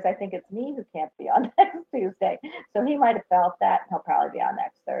matter is, I think it's me who can't be on next Tuesday. So he might have felt that, and he'll probably be on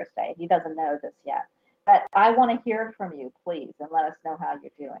next Thursday. He doesn't know this yet. But I want to hear from you, please, and let us know how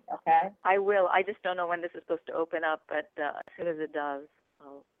you're doing, okay? I will. I just don't know when this is supposed to open up, but as soon as it does,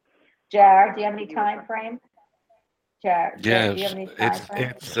 Jared, do you have any time frame? Jared, Yeah, do you have any time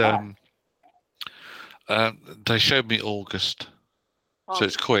frame? They showed me August, so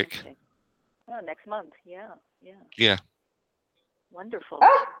it's quick. Okay. Oh, next month. Yeah. Yeah. Wonderful.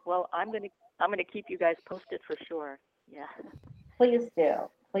 Well, I'm gonna keep you guys posted for sure. Yeah. Please do,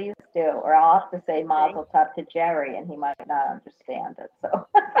 or I'll have to say Mazel Tov to Jerry, and he might not understand it. So.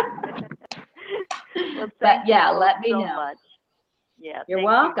 Well, but yeah, let me know. Much. Yeah. You're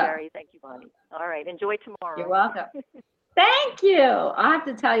welcome. Thank you, Jerry. Thank you, Bonnie. All right. Enjoy tomorrow. You're welcome. Thank you. I have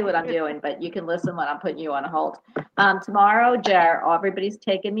to tell you what I'm doing, but you can listen when I'm putting you on hold. Tomorrow, everybody's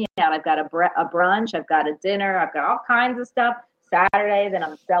taking me out. I've got a brunch. I've got a dinner. I've got all kinds of stuff. Saturday, then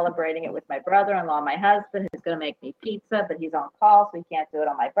I'm celebrating it with my brother-in-law, my husband, who's going to make me pizza, but he's on call, so he can't do it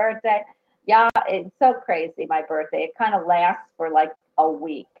on my birthday. Yeah, it's so crazy, my birthday. It kind of lasts for like a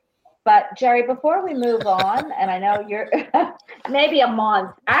week. But, Jerry, before we move on, and I know you're maybe a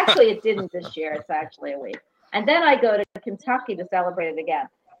month. Actually, it didn't this year. It's actually a week. And then I go to Kentucky to celebrate it again.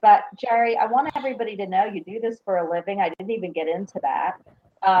 But, Jerry, I want everybody to know you do this for a living. I didn't even get into that.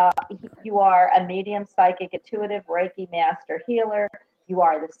 You are a medium, psychic, intuitive, Reiki master healer. You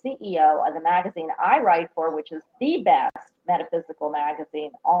are the CEO of the magazine I write for, which is the best metaphysical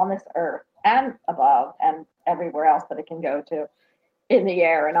magazine on this earth and above and everywhere else that it can go to, in the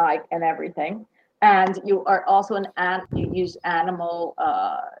air and everything. And you are also you use animal.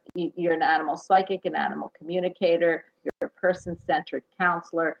 You're an animal psychic, an animal communicator. You're a person-centered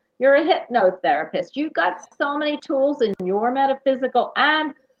counselor. You're a hypnotherapist. You've got so many tools in your metaphysical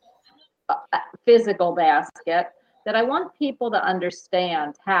and physical basket that I want people to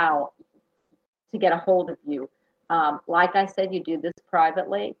understand how to get a hold of you. Like I said, you do this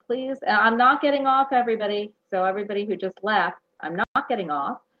privately, please. And I'm not getting off, everybody. So everybody who just left, I'm not getting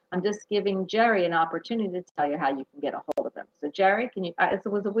off. I'm just giving Jerry an opportunity to tell you how you can get a hold of him. So Jerry, can you? It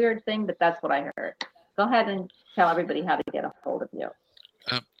was a weird thing, but that's what I heard. Go ahead and tell everybody how to get a hold of you.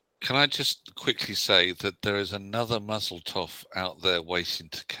 Can I just quickly say that there is another Mazel Tov out there waiting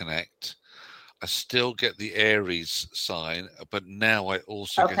to connect. I still get the Aries sign, but now I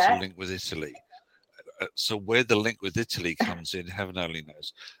also get a link with Italy. So where the link with Italy comes in, heaven only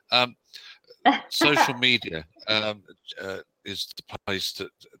knows. Social media is the place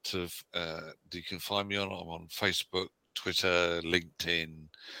that you can find me on. I'm on Facebook, Twitter, LinkedIn.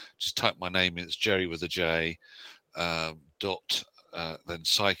 Just type my name in. It's Jerry with a J. Then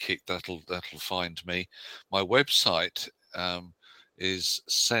psychic. That'll find me. My website is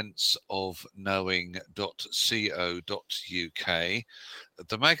senseofknowing.co.uk.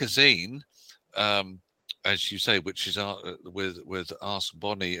 The magazine, as you say, which is with Ask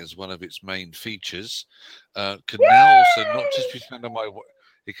Bonnie as one of its main features, can now also not just be found on my.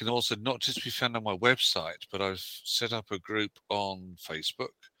 It can also not just be found on my website, but I've set up a group on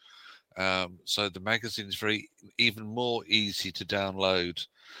Facebook. So the magazine is even more easy to download.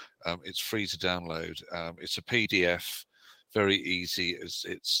 It's free to download. It's a PDF very easy.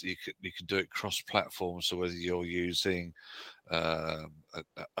 It's you can do it cross-platform. So whether you're using an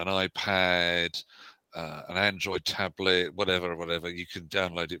iPad, an Android tablet, whatever, you can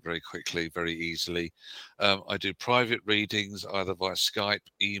download it very quickly, very easily. I do private readings either via Skype,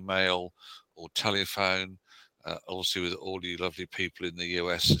 email, or telephone. Obviously, with all you lovely people in the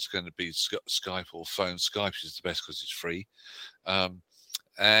US, it's going to be Skype or phone. Skype is the best because it's free.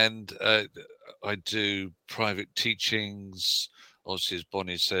 And I do private teachings. Obviously, as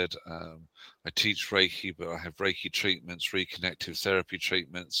Bonnie said, I teach Reiki, but I have Reiki treatments, reconnective therapy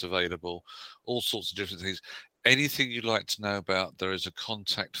treatments available, all sorts of different things. Anything you'd like to know about, there is a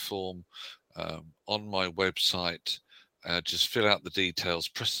contact form on my website. Just fill out the details,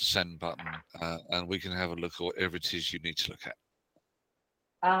 press the send button, and we can have a look at whatever it is you need to look at.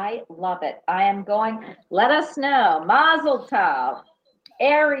 I love it. I am going, let us know, Mazel Tov,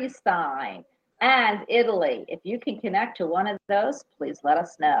 Aries sign, and Italy. If you can connect to one of those, please let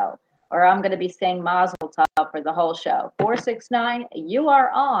us know. Or I'm going to be saying Mazel Tov for the whole show. 469, you are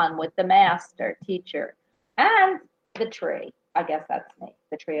on with the master teacher and the tree. I guess that's me,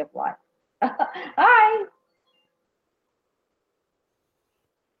 the tree of life. Hi.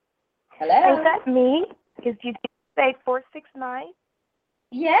 Hello. Is that me? Did you say 469?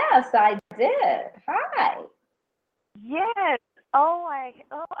 Yes, I did. Hi. Yes.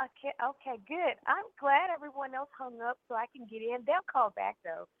 Okay, good. I'm glad everyone else hung up so I can get in. They'll call back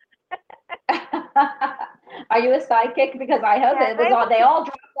though. Are you a psychic? Because I hope it was all, they all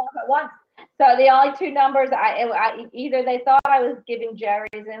dropped off at once. So the only two numbers, I either they thought I was giving Jerry's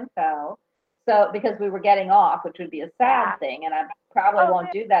info, so because we were getting off, which would be a sad thing, and I probably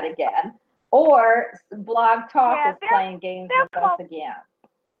won't do that again, or Blog Talk is playing games with us again.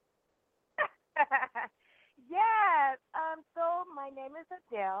 Yes. So my name is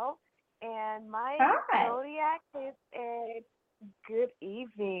Adele, and my zodiac is good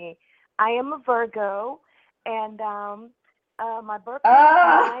evening. I am a Virgo, and my birthday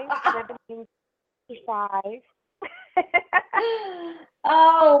is 9/17/65.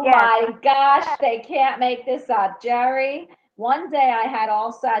 Oh my gosh, they can't make this up, Jerry. One day I had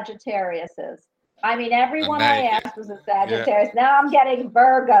all Sagittariuses. I mean, everyone I asked was a Sagittarius. Yeah. Now I'm getting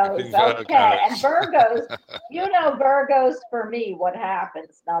Virgos. Okay. And Virgos, you know, Virgos for me, what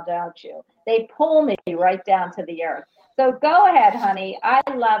happens now, don't you? They pull me right down to the earth. So go ahead, honey. I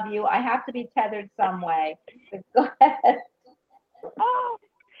love you. I have to be tethered some way. So go ahead. Oh,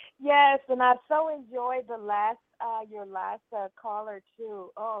 yes. And I so enjoyed the last, your last caller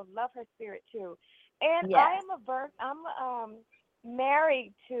too. Oh, love her spirit too. And I am I'm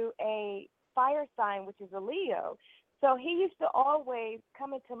married to a fire sign, which is a Leo. So he used to always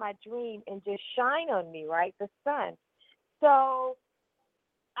come into my dream and just shine on me, right? The sun. So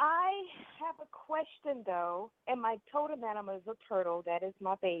I have a question though, and my totem animal is a turtle. That is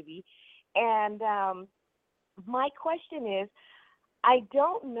my baby. And my question is, I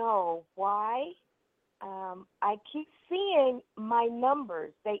don't know why I keep seeing my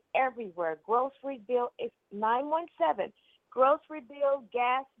numbers. They everywhere. Grocery bill is 917. Grocery bill,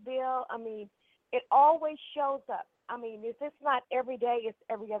 gas bill. I mean, it always shows up. I mean, if it's not every day, it's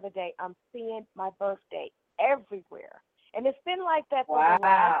every other day. I'm seeing my birthday everywhere. And it's been like that for the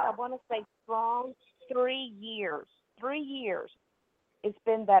last, I want to say, strong 3 years. 3 years. It's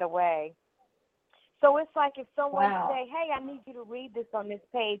been that way. So it's like if someone say, hey, I need you to read this on this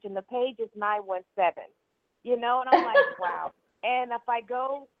page, and the page is 917, you know, and I'm like, wow. And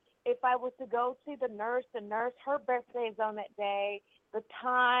if I was to go see the nurse, her birthday is on that day, the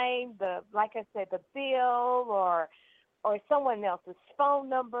time, like I said, the bill or someone else's phone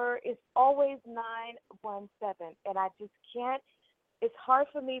number is always 917. And I just can't, it's hard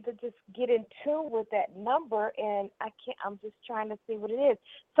for me to just get in tune with that number, and I'm just trying to see what it is.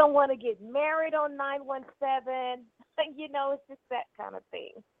 Someone to get married on 917, you know, it's just that kind of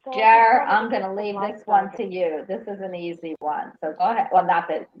thing. So Jar, I'm going to leave this one to you. This is an easy one. So go ahead. Well, not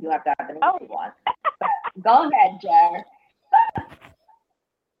that you have to have an easy one. But go ahead, Jar.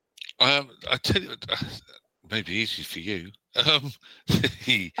 I tell you, maybe easy for you. I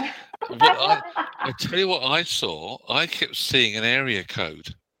tell you what I saw. I kept seeing an area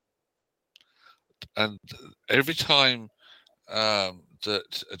code, and every time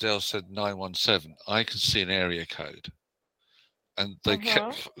that Adele said 917, I could see an area code, and they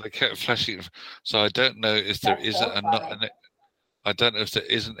kept flashing. So I don't know if there I don't know if there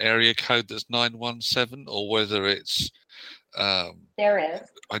is an area code that's 917 or whether it's. There is.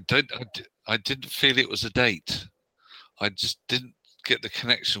 I didn't feel it was a date. I just didn't get the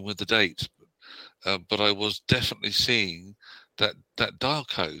connection with the date, but I was definitely seeing that dial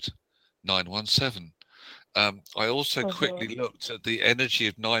code 917, I also quickly looked at the energy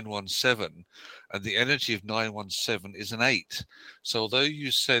of 917, and the energy of 917 is an 8. So although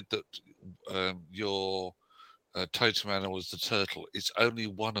you said that your totem animal is the turtle, it's only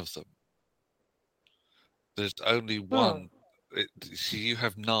one of them. There's only one. See, you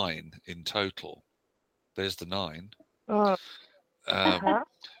have 9 in total. There's the 9.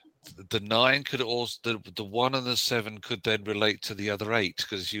 The 9 could also, the 1 and the 7 could then relate to the other 8,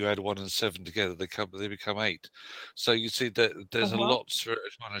 because if you add 1 and 7 together, they become 8. So you see that there's a lot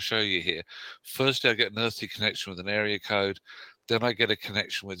trying to show you here. Firstly, I get an earthly connection with an area code. Then I get a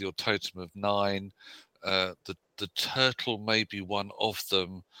connection with your totem of 9. The turtle may be one of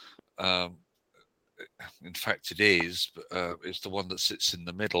them. In fact, it is. It's the one that sits in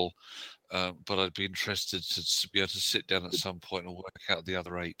the middle. But I'd be interested to be able to sit down at some point and work out the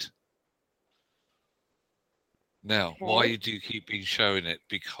other 8. Now, why do you keep being shown it?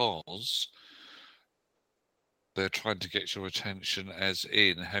 Because they're trying to get your attention, as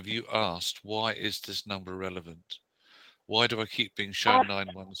in, have you asked, why is this number relevant? Why do I keep being shown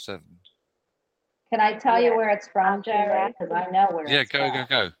 917? Can I tell you where it's from, Jerry? Because I know where it's from.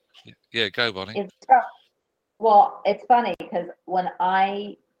 Go. Yeah, go, Bonnie. It's from, well, it's funny because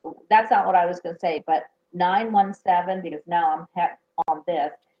that's not what I was going to say, but 917, because now I'm on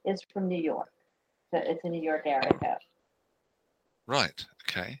this, is from New York. So it's a New York area code. Right.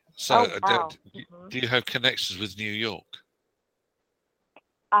 Okay. So, do you have connections with New York?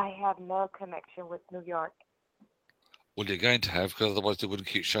 I have no connection with New York. Well, you're going to have, because otherwise they wouldn't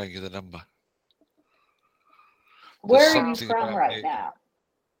keep showing you the number. Where are you from right now?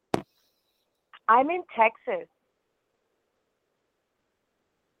 I'm in Texas.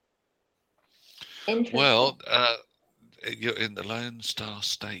 Interesting. Well, you're in the Lone Star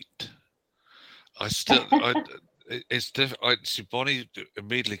State. See, Bonnie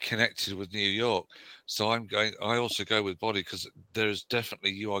immediately connected with New York, so I also go with Bonnie, because there's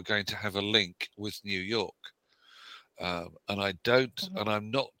definitely, you are going to have a link with New York, and I'm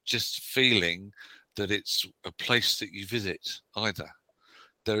not just feeling that it's a place that you visit either.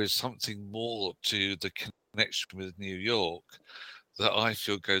 There is something more to the connection with New York that I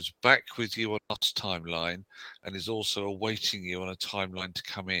feel goes back with you on last timeline, and is also awaiting you on a timeline to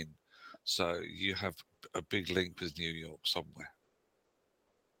come in. So you have a big link with New York somewhere.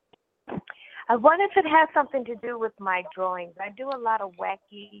 I wonder if it has something to do with my drawings. I do a lot of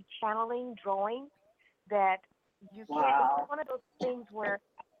wacky channeling drawings that you can't. It's one of those things where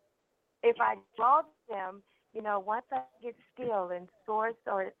if I draw them, once I get still and source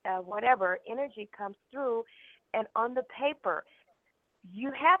or whatever, energy comes through, and on the paper,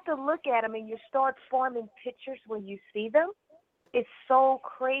 you have to look at them and you start forming pictures when you see them. It's so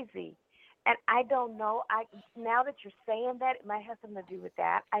crazy. And I don't know. Now that you're saying that, it might have something to do with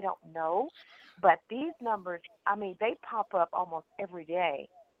that. I don't know. But these numbers, they pop up almost every day.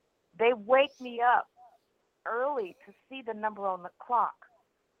 They wake me up early to see the number on the clock.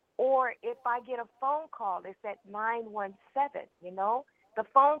 Or if I get a phone call, it's at 917, The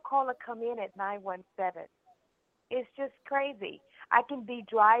phone call will come in at 917. It's just crazy. I can be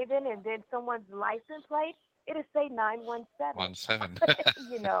driving and then someone's license plate, it'll say 917.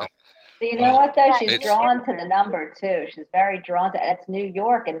 You know what, though? She's drawn to the number, too. She's very drawn to it. It's New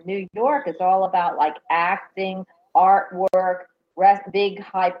York, and New York is all about, like, acting, artwork, big,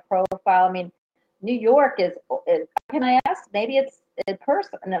 high profile. New York is can I ask, maybe it's a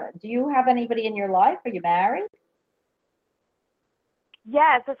person. Do you have anybody in your life? Are you married?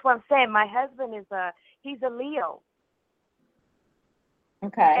 Yes, that's what I'm saying. My husband he's a Leo.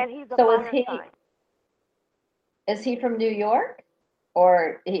 Okay. And he's a fire sign. Is he from New York?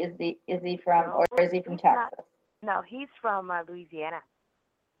 Or is he from Texas? No, he's from Louisiana.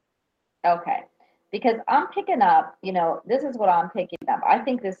 Okay. Because I'm picking up, this is what I'm picking up. I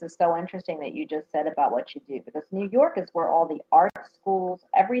think this is so interesting that you just said about what you do, because New York is where all the art schools,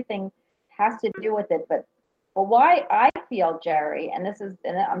 everything has to do with it. But why I feel, Jerry, and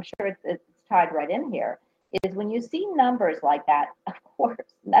I'm sure it's tied right in here, is when you see numbers like that, of course,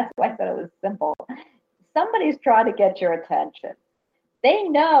 and that's why I said it was simple, somebody's trying to get your attention. They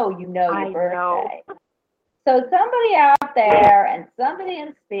know your birthday. So somebody out there, and somebody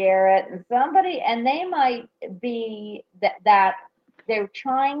in spirit, and they might be that they're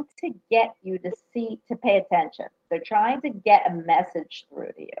trying to get you to pay attention. They're trying to get a message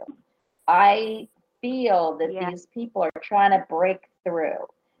through to you. I feel that these people are trying to break through,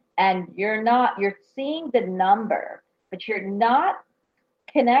 and you're seeing the number, but you're not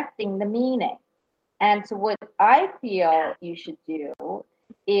connecting the meaning. And so what I feel you should do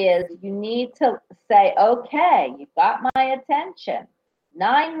is you need to say, okay, you got my attention.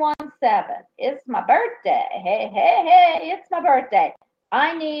 917. It's my birthday. Hey, hey, hey, it's my birthday.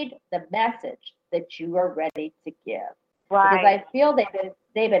 I need the message that you are ready to give. Right. Because I feel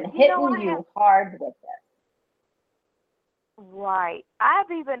they've been hitting you hard with this. Right.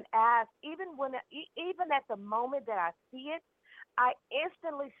 I've even asked, even at the moment that I see it, I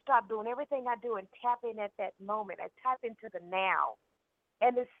instantly stop doing everything I do and tap in at that moment. I tap into the now.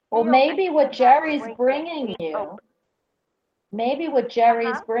 And it's well, maybe what Jerry's bringing you,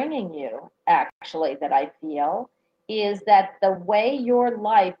 actually, that I feel, is that the way your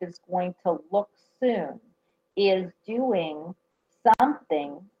life is going to look soon is doing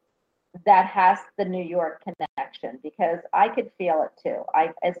something that has the New York connection, because I could feel it too.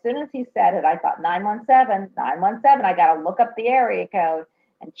 As soon as he said it, I thought 917, 917. I got to look up the area code,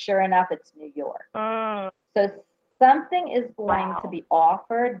 and sure enough, it's New York. So something is going to be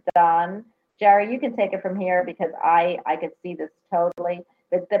offered, done. Jerry, you can take it from here, because I could see this totally.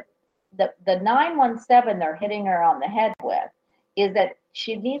 But the 917 they're hitting her on the head with is that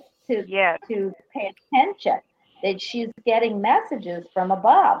she needs to pay attention, that she's getting messages from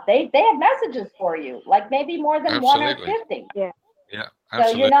above. They have messages for you, like maybe more than one or 50. Yeah.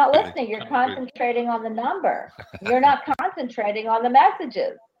 So you're not listening. You're concentrating on the number. You're not concentrating on the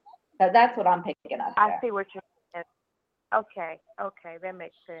messages. So that's what I'm picking up there. I see what you're saying. Okay, that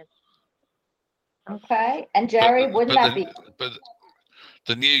makes sense. Okay, and Jerry, wouldn't that be? But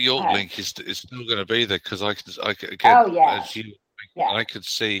the New York link is still going to be there, because I could I could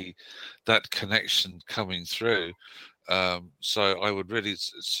see that connection coming through. So I would really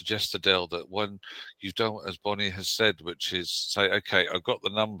suggest, Adele, that when you've done as Bonnie has said, which is say, okay, I've got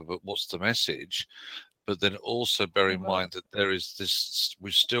the number, but what's the message? But then also bear in mind that there is this.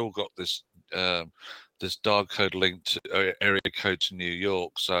 We've still got this this dark code link to area code to New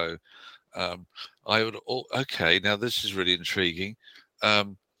York. So I would. Okay, now this is really intriguing.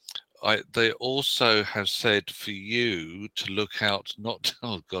 They also have said for you to look out. Not.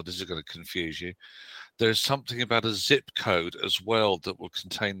 Oh God, this is going to confuse you. There's something about a zip code as well that will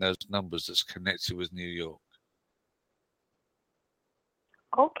contain those numbers that's connected with New York.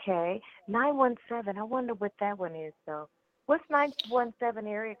 Okay, 917. I wonder what that one is, though. What's 917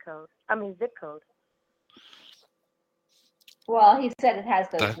 area code? I mean, zip code. Well, he said it has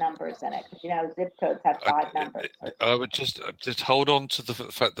those numbers in it, because zip codes have 5 numbers. I would just hold on to the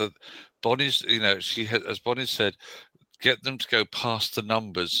fact that Bonnie's, she has, as Bonnie said, get them to go past the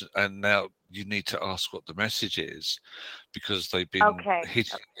numbers, and now you need to ask what the message is, because they've been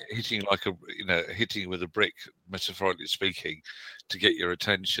hitting like hitting with a brick, metaphorically speaking, to get your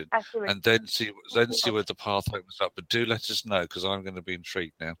attention, and then see where the path opens up. But do let us know, because I'm going to be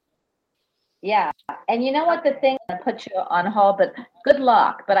intrigued now. Yeah, and you know what, the thing, I put you on hold, but good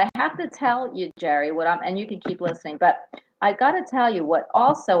luck. But I have to tell you, Jerry, and you can keep listening, but I got to tell you what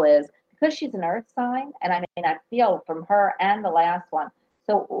also is, because she's an earth sign, and I mean, I feel from her and the last one.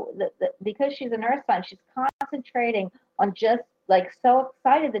 So because she's an earth sign, she's concentrating on just like so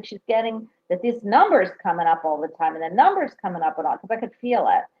excited that she's getting that these numbers coming up all the time, and the numbers coming up and on, because I could feel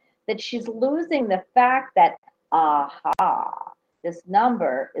it, that she's losing the fact that, this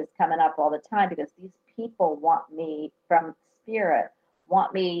number is coming up all the time, because these people want me from spirit,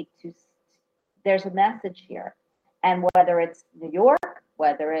 want me to, there's a message here. And whether it's New York,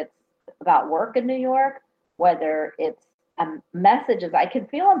 whether it's about work in New York, whether it's messages, I can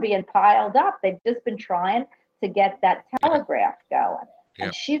feel them being piled up. They've just been trying to get that telegraph going. Yeah.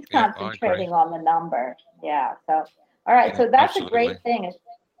 And she's concentrating on the number. Yeah. So, all right. So that's a great thing,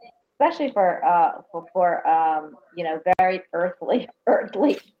 especially for very earthly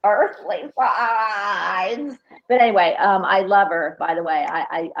signs. But anyway, I love Earth, by the way.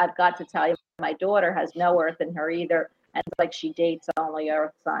 I've got to tell you, my daughter has no Earth in her either, and it's like she dates only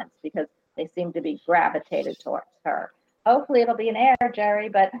Earth signs, because they seem to be gravitated towards her. Hopefully it'll be an air, Jerry,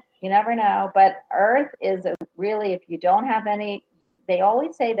 but you never know. But Earth is really, if you don't have any, they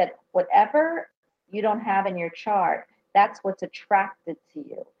always say that whatever you don't have in your chart, that's what's attracted to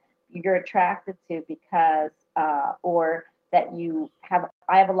you. You're attracted to because, or that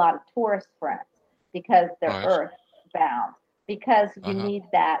I have a lot of tourist friends, because they're earth bound, because you need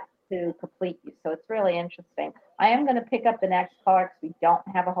that to complete you. So it's really interesting. I am going to pick up the next card, because we don't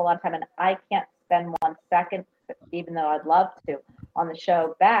have a whole lot of time, and I can't spend 1 second, even though I'd love to, on the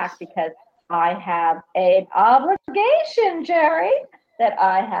show back, because I have an obligation, Jerry, that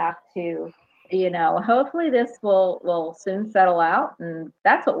I have to, hopefully this will soon settle out, and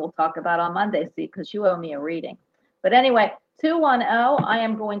that's what we'll talk about on Monday, see, because you owe me a reading. But anyway, 210, I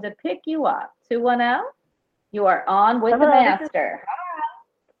am going to pick you up. 210, you are on with the master.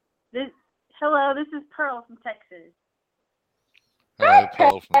 Hello, this is Pearl from Texas. Hello,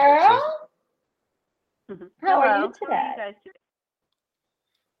 Pearl from Texas. How are you How today? are you guys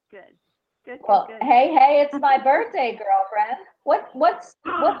today? Good. Well, Good. hey, it's my birthday, girlfriend. What's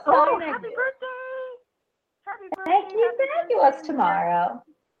sign are happy you? birthday! Happy birthday! Thank you. Thank you. What's tomorrow?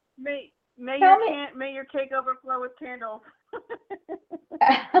 May Tell me. may your cake overflow with candles.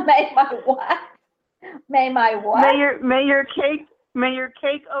 May my what? May my what? May your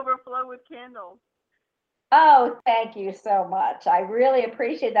cake overflow with candles. Oh, thank you so much. I really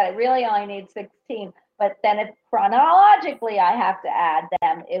appreciate that. I really only need 16, but then if chronologically I have to add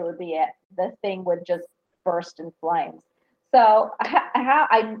them, it would be the thing would just burst in flames. So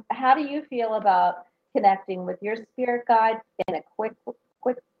how do you feel about connecting with your spirit guide in a quick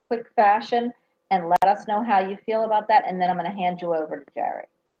fashion, and let us know how you feel about that, and then I'm going to hand you over to Jerry.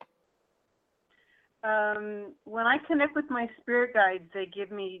 When I connect with my spirit guides, they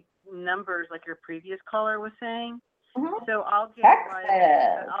give me numbers, like your previous caller was saying. Mm-hmm. So I'll get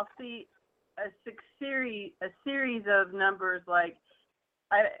I'll see a series of numbers. Like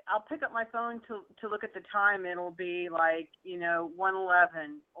I'll pick up my phone to look at the time. It'll be like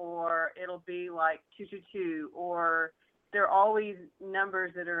 1:11, or it'll be like 2:22, or they're always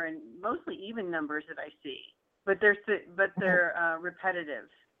numbers that are in mostly even numbers that I see, but they're repetitive.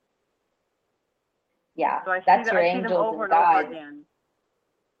 Yeah, so that's your I angels see them over and and guides. over again.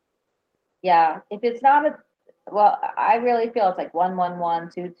 Yeah, if it's not I really feel it's like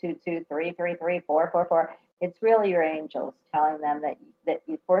 111, 222, 333, 444. It's really your angels telling them that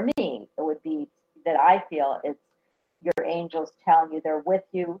you, for me, it would be that I feel it's your angels telling you they're with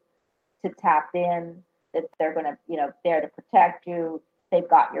you, to tap in, that they're going to, there to protect you. They've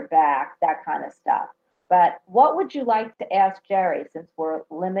got your back, that kind of stuff. But what would you like to ask Jerry, since we're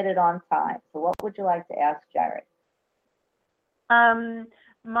limited on time? So what would you like to ask Jerry? I'll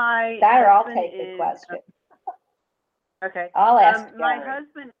take the question. Okay. I'll ask my Jerry.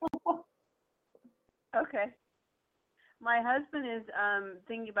 husband. Okay. My husband is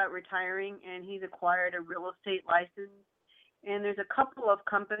thinking about retiring, and he's acquired a real estate license. And there's a couple of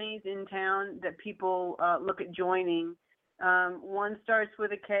companies in town that people look at joining. One starts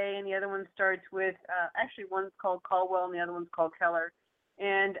with a K, and the other one starts with actually one's called Caldwell, and the other one's called Keller.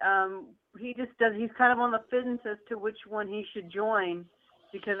 And he's kind of on the fence as to which one he should join,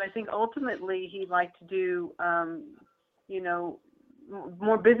 because I think ultimately he'd like to do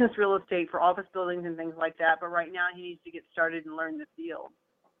more business real estate for office buildings and things like that. But right now he needs to get started and learn the field.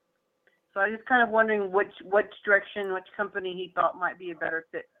 So I was just kind of wondering which direction, which company he thought might be a better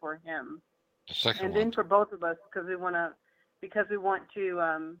fit for him. The second and one. then for both of us, because we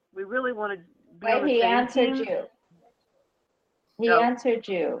really want to be Wait, on the he same answered team. you. He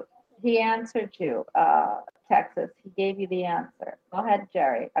answered you, Texas. He gave you the answer. Go ahead,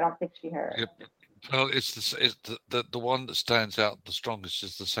 Jerry. I don't think she heard. Yep. Well, it's the one that stands out the strongest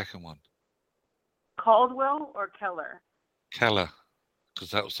is the second one. Caldwell or Keller? Keller,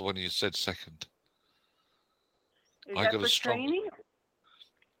 because that was the one you said second. Is that for training?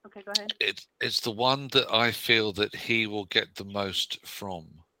 Okay, go ahead. It's the one that I feel that he will get the most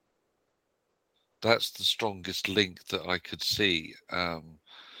from. That's the strongest link that I could see. I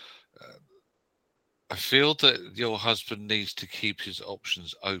feel that your husband needs to keep his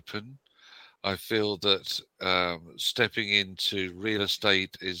options open. I feel that stepping into real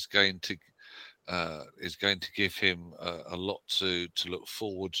estate is going to give him a lot to look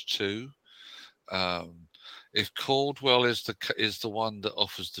forward to. If Caldwell is the one that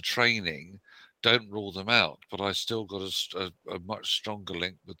offers the training, don't rule them out. But I still got a much stronger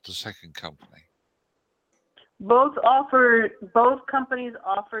link with the second company. Both companies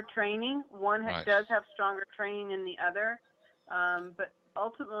offer training. One does have stronger training than the other, but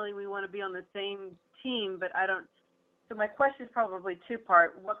ultimately we want to be on the same team. But I don't. So my question is probably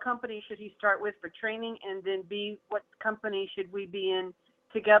two-part. What company should he start with for training, and then B, what company should we be in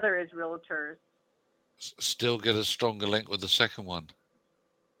together as realtors? Still get a stronger link with the second one.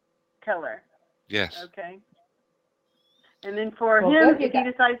 Keller. Yes. Okay. And then for him, if he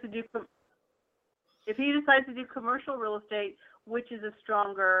decides to do commercial real estate, which is a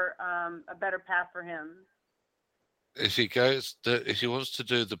better path for him? If he wants to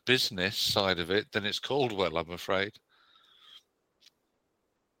do the business side of it, then it's Caldwell, I'm afraid.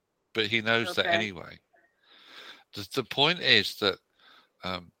 But he knows that anyway. The point is that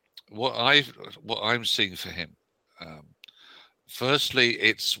what I'm seeing for him, firstly,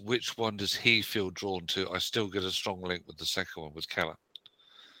 it's which one does he feel drawn to. I still get a strong link with the second one, with Keller.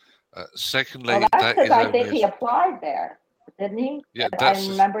 Secondly, well, that's because I think he applied there, didn't he? Yeah, I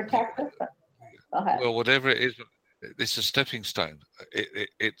remember Texas. Go ahead. Well, whatever it is, it's a stepping stone.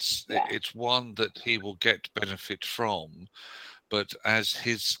 It's one that he will get benefit from, But as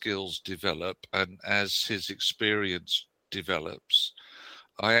his skills develop and as his experience develops,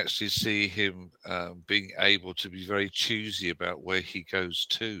 I actually see him being able to be very choosy about where he goes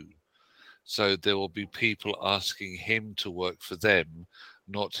to. So there will be people asking him to work for them,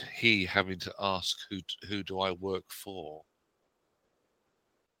 not he having to ask who do I work for.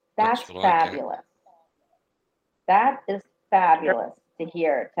 That's fabulous. That is fabulous to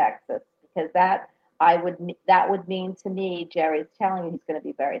hear, Texas, because that would mean to me, Jerry's telling you he's going to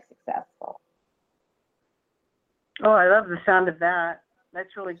be very successful. Oh, I love the sound of that.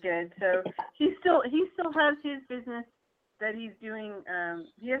 That's really good. So he still has his business that he's doing.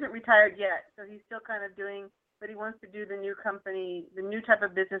 He hasn't retired yet, so he's still kind of doing, but he wants to do the new company, the new type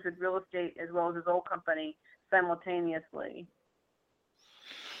of business with real estate as well as his old company simultaneously.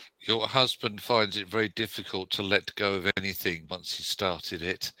 Your husband finds it very difficult to let go of anything once he started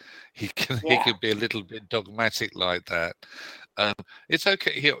it. He can be a little bit dogmatic like that. It's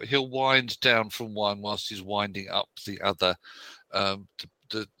okay. He'll wind down from one whilst he's winding up the other.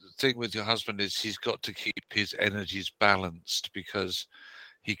 The thing with your husband is he's got to keep his energies balanced, because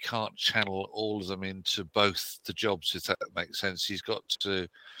he can't channel all of them into both the jobs, if that makes sense.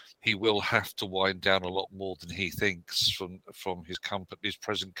 He will have to wind down a lot more than he thinks from his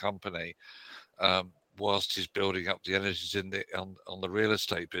present company, whilst he's building up the energies on the real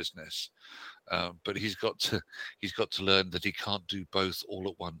estate business. But he's got to learn that he can't do both all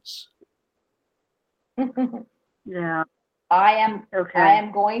at once. Yeah. I am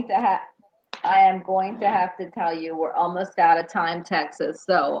going to have to tell you we're almost out of time, Texas.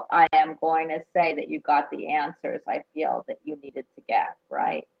 So I am going to say that you got the answers I feel that you needed to get,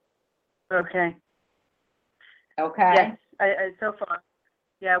 right? Okay. Okay. Yes. I so far.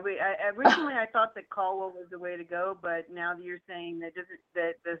 Yeah. Originally I thought that Caldwell was the way to go, but now that you're saying that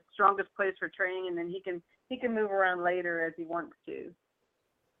the strongest place for training, and then he can move around later as he wants to.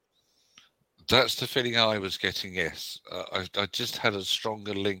 That's the feeling I was getting, yes. I just had a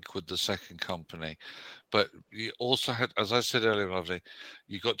stronger link with the second company. But you also had, as I said earlier, Lovely,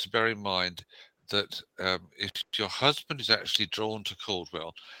 you got to bear in mind that if your husband is actually drawn to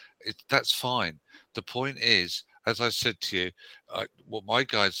Caldwell, that's fine. The point is, as I said to you, what my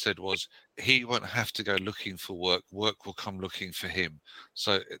guide said was he won't have to go looking for work. Work will come looking for him.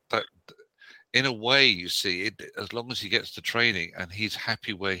 So that, in a way, you see, as long as he gets the training and he's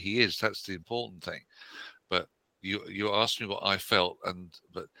happy where he is, that's the important thing. But you asked me what I felt,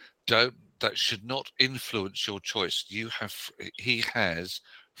 but that should not influence your choice. He has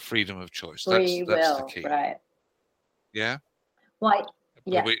freedom of choice. That's the key. Right? Yeah. Well,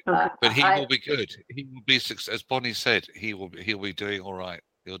 yeah. But he will be good. He will be, as Bonnie said, he'll be doing all right.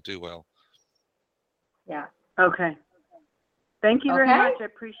 He'll do well. Yeah. Okay. Thank you very much. I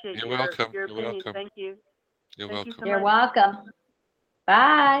appreciate You're welcome. Your opinion. Welcome. Thank you. You're welcome. You're welcome.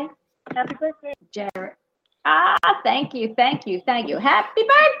 Bye. Happy birthday, Jared. Thank you. Happy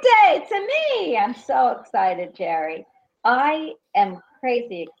birthday to me. I'm so excited, Jerry. I am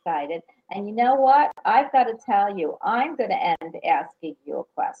crazy excited. And you know what? I've got to tell you, I'm going to end asking you a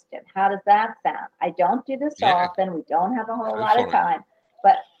question. How does that sound? I don't do this often. We don't have a whole lot of time.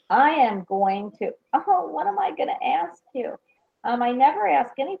 But I am going to, what am I going to ask you? I never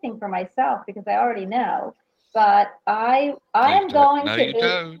ask anything for myself because I already know. But I am going to. No, you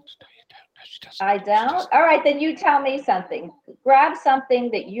don't. I don't? All right, then you tell me something. Grab something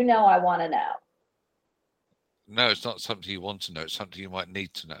that you know I want to know. No, it's not something you want to know. It's something you might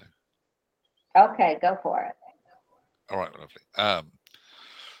need to know. Okay, go for it. All right, lovely.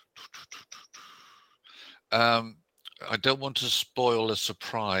 I don't want to spoil a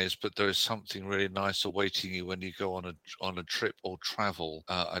surprise, but there is something really nice awaiting you when you go on a trip or travel.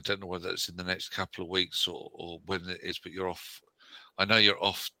 I don't know whether it's in the next couple of weeks or when it is, but you're off. I know you're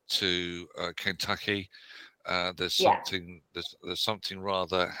off to Kentucky. There's something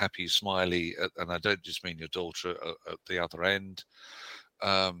rather happy, smiley, and I don't just mean your daughter at the other end.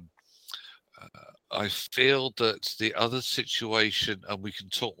 I feel that the other situation, and we can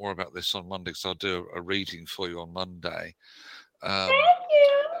talk more about this on Monday, because I'll do a reading for you on Monday. Thank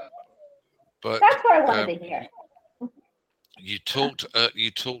you. But that's what I wanted to hear. You talked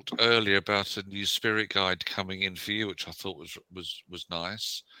earlier about a new spirit guide coming in for you, which I thought was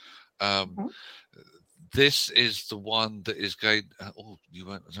nice. This is the one that is going. You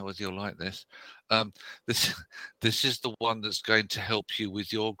won't know whether you'll like this. This is the one that's going to help you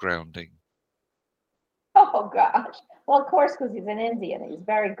with your grounding. Oh gosh. Well, of course, because he's an Indian, he's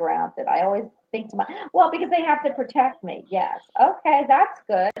very grounded. I always think to myself, because they have to protect me. Yes. Okay, that's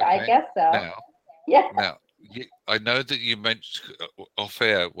good. Okay. I guess so. Now, I know that you mentioned off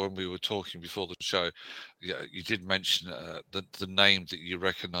air when we were talking before the show. You did mention the name that you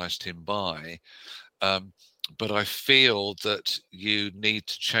recognised him by, but I feel that you need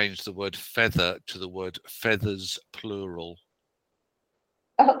to change the word feather to the word feathers plural.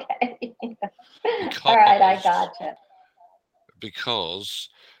 Okay. All right, I gotcha. Because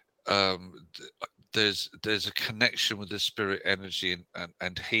there's a connection with the spirit energy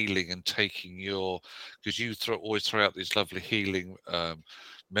and healing and taking because you always throw out these lovely healing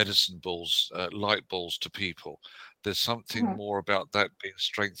medicine balls, light balls to people. There's something more about that being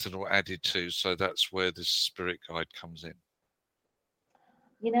strengthened or added to, so that's where this spirit guide comes in.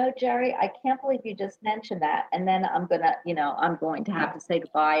 You know, Jerry, I can't believe you just mentioned that. And then I'm going to have to say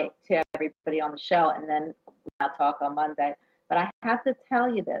goodbye to everybody on the show, and then I'll talk on Monday. But I have to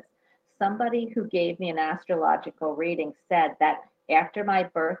tell you this. Somebody who gave me an astrological reading said that after my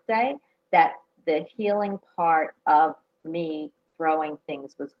birthday, that the healing part of me throwing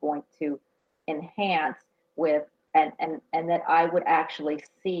things was going to enhance with, and that I would actually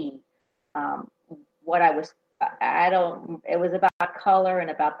see what I was, it was about color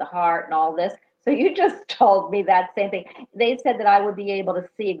and about the heart and all this. So you just told me that same thing. They said that I would be able to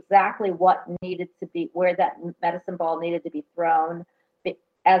see exactly what needed to be, where that medicine ball needed to be thrown,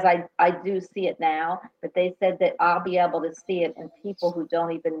 as I do see it now. But they said that I'll be able to see it in people who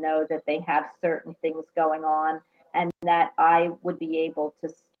don't even know that they have certain things going on, and that I would be able to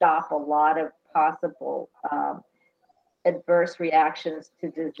stop a lot of possible adverse reactions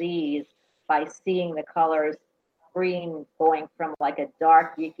to disease by seeing the colors green going from like a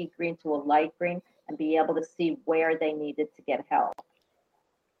dark yucky green to a light green, and be able to see where they needed to get help.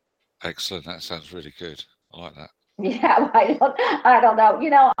 Excellent. That sounds really good. I like that. Yeah, I don't know. You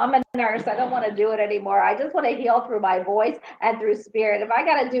know, I'm a nurse. I don't want to do it anymore. I just want to heal through my voice and through spirit. If I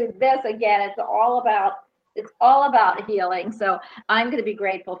got to do this again, it's all about healing. So I'm going to be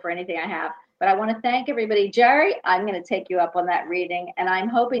grateful for anything I have. But I want to thank everybody. Jerry, I'm going to take you up on that reading. And I'm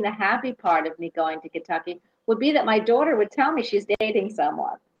hoping the happy part of me going to Kentucky would be that my daughter would tell me she's dating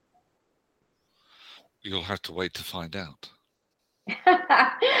someone. You'll have to wait to find out.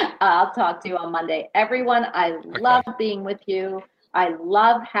 I'll talk to you on Monday. Everyone, I love being with you. I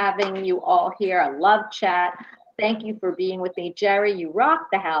love having you all here. I love chat. Thank you for being with me. Jerry, you rock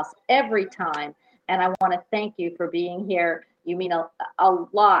the house every time. And I want to thank you for being here. You mean a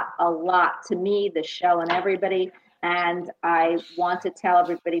lot to me, the show, and everybody. And I want to tell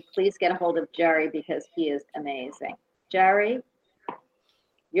everybody, please get a hold of Jerry because he is amazing. Jerry,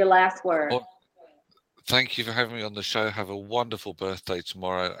 your last word. Well, thank you for having me on the show. Have a wonderful birthday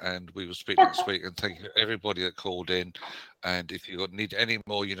tomorrow, and we will speak next week. And thank you to everybody that called in. And if you need any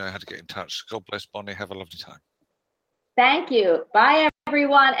more, you know how to get in touch. God bless, Bonnie. Have a lovely time. Thank you. Bye,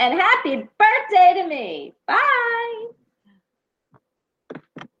 everyone, and happy birthday to me. Bye.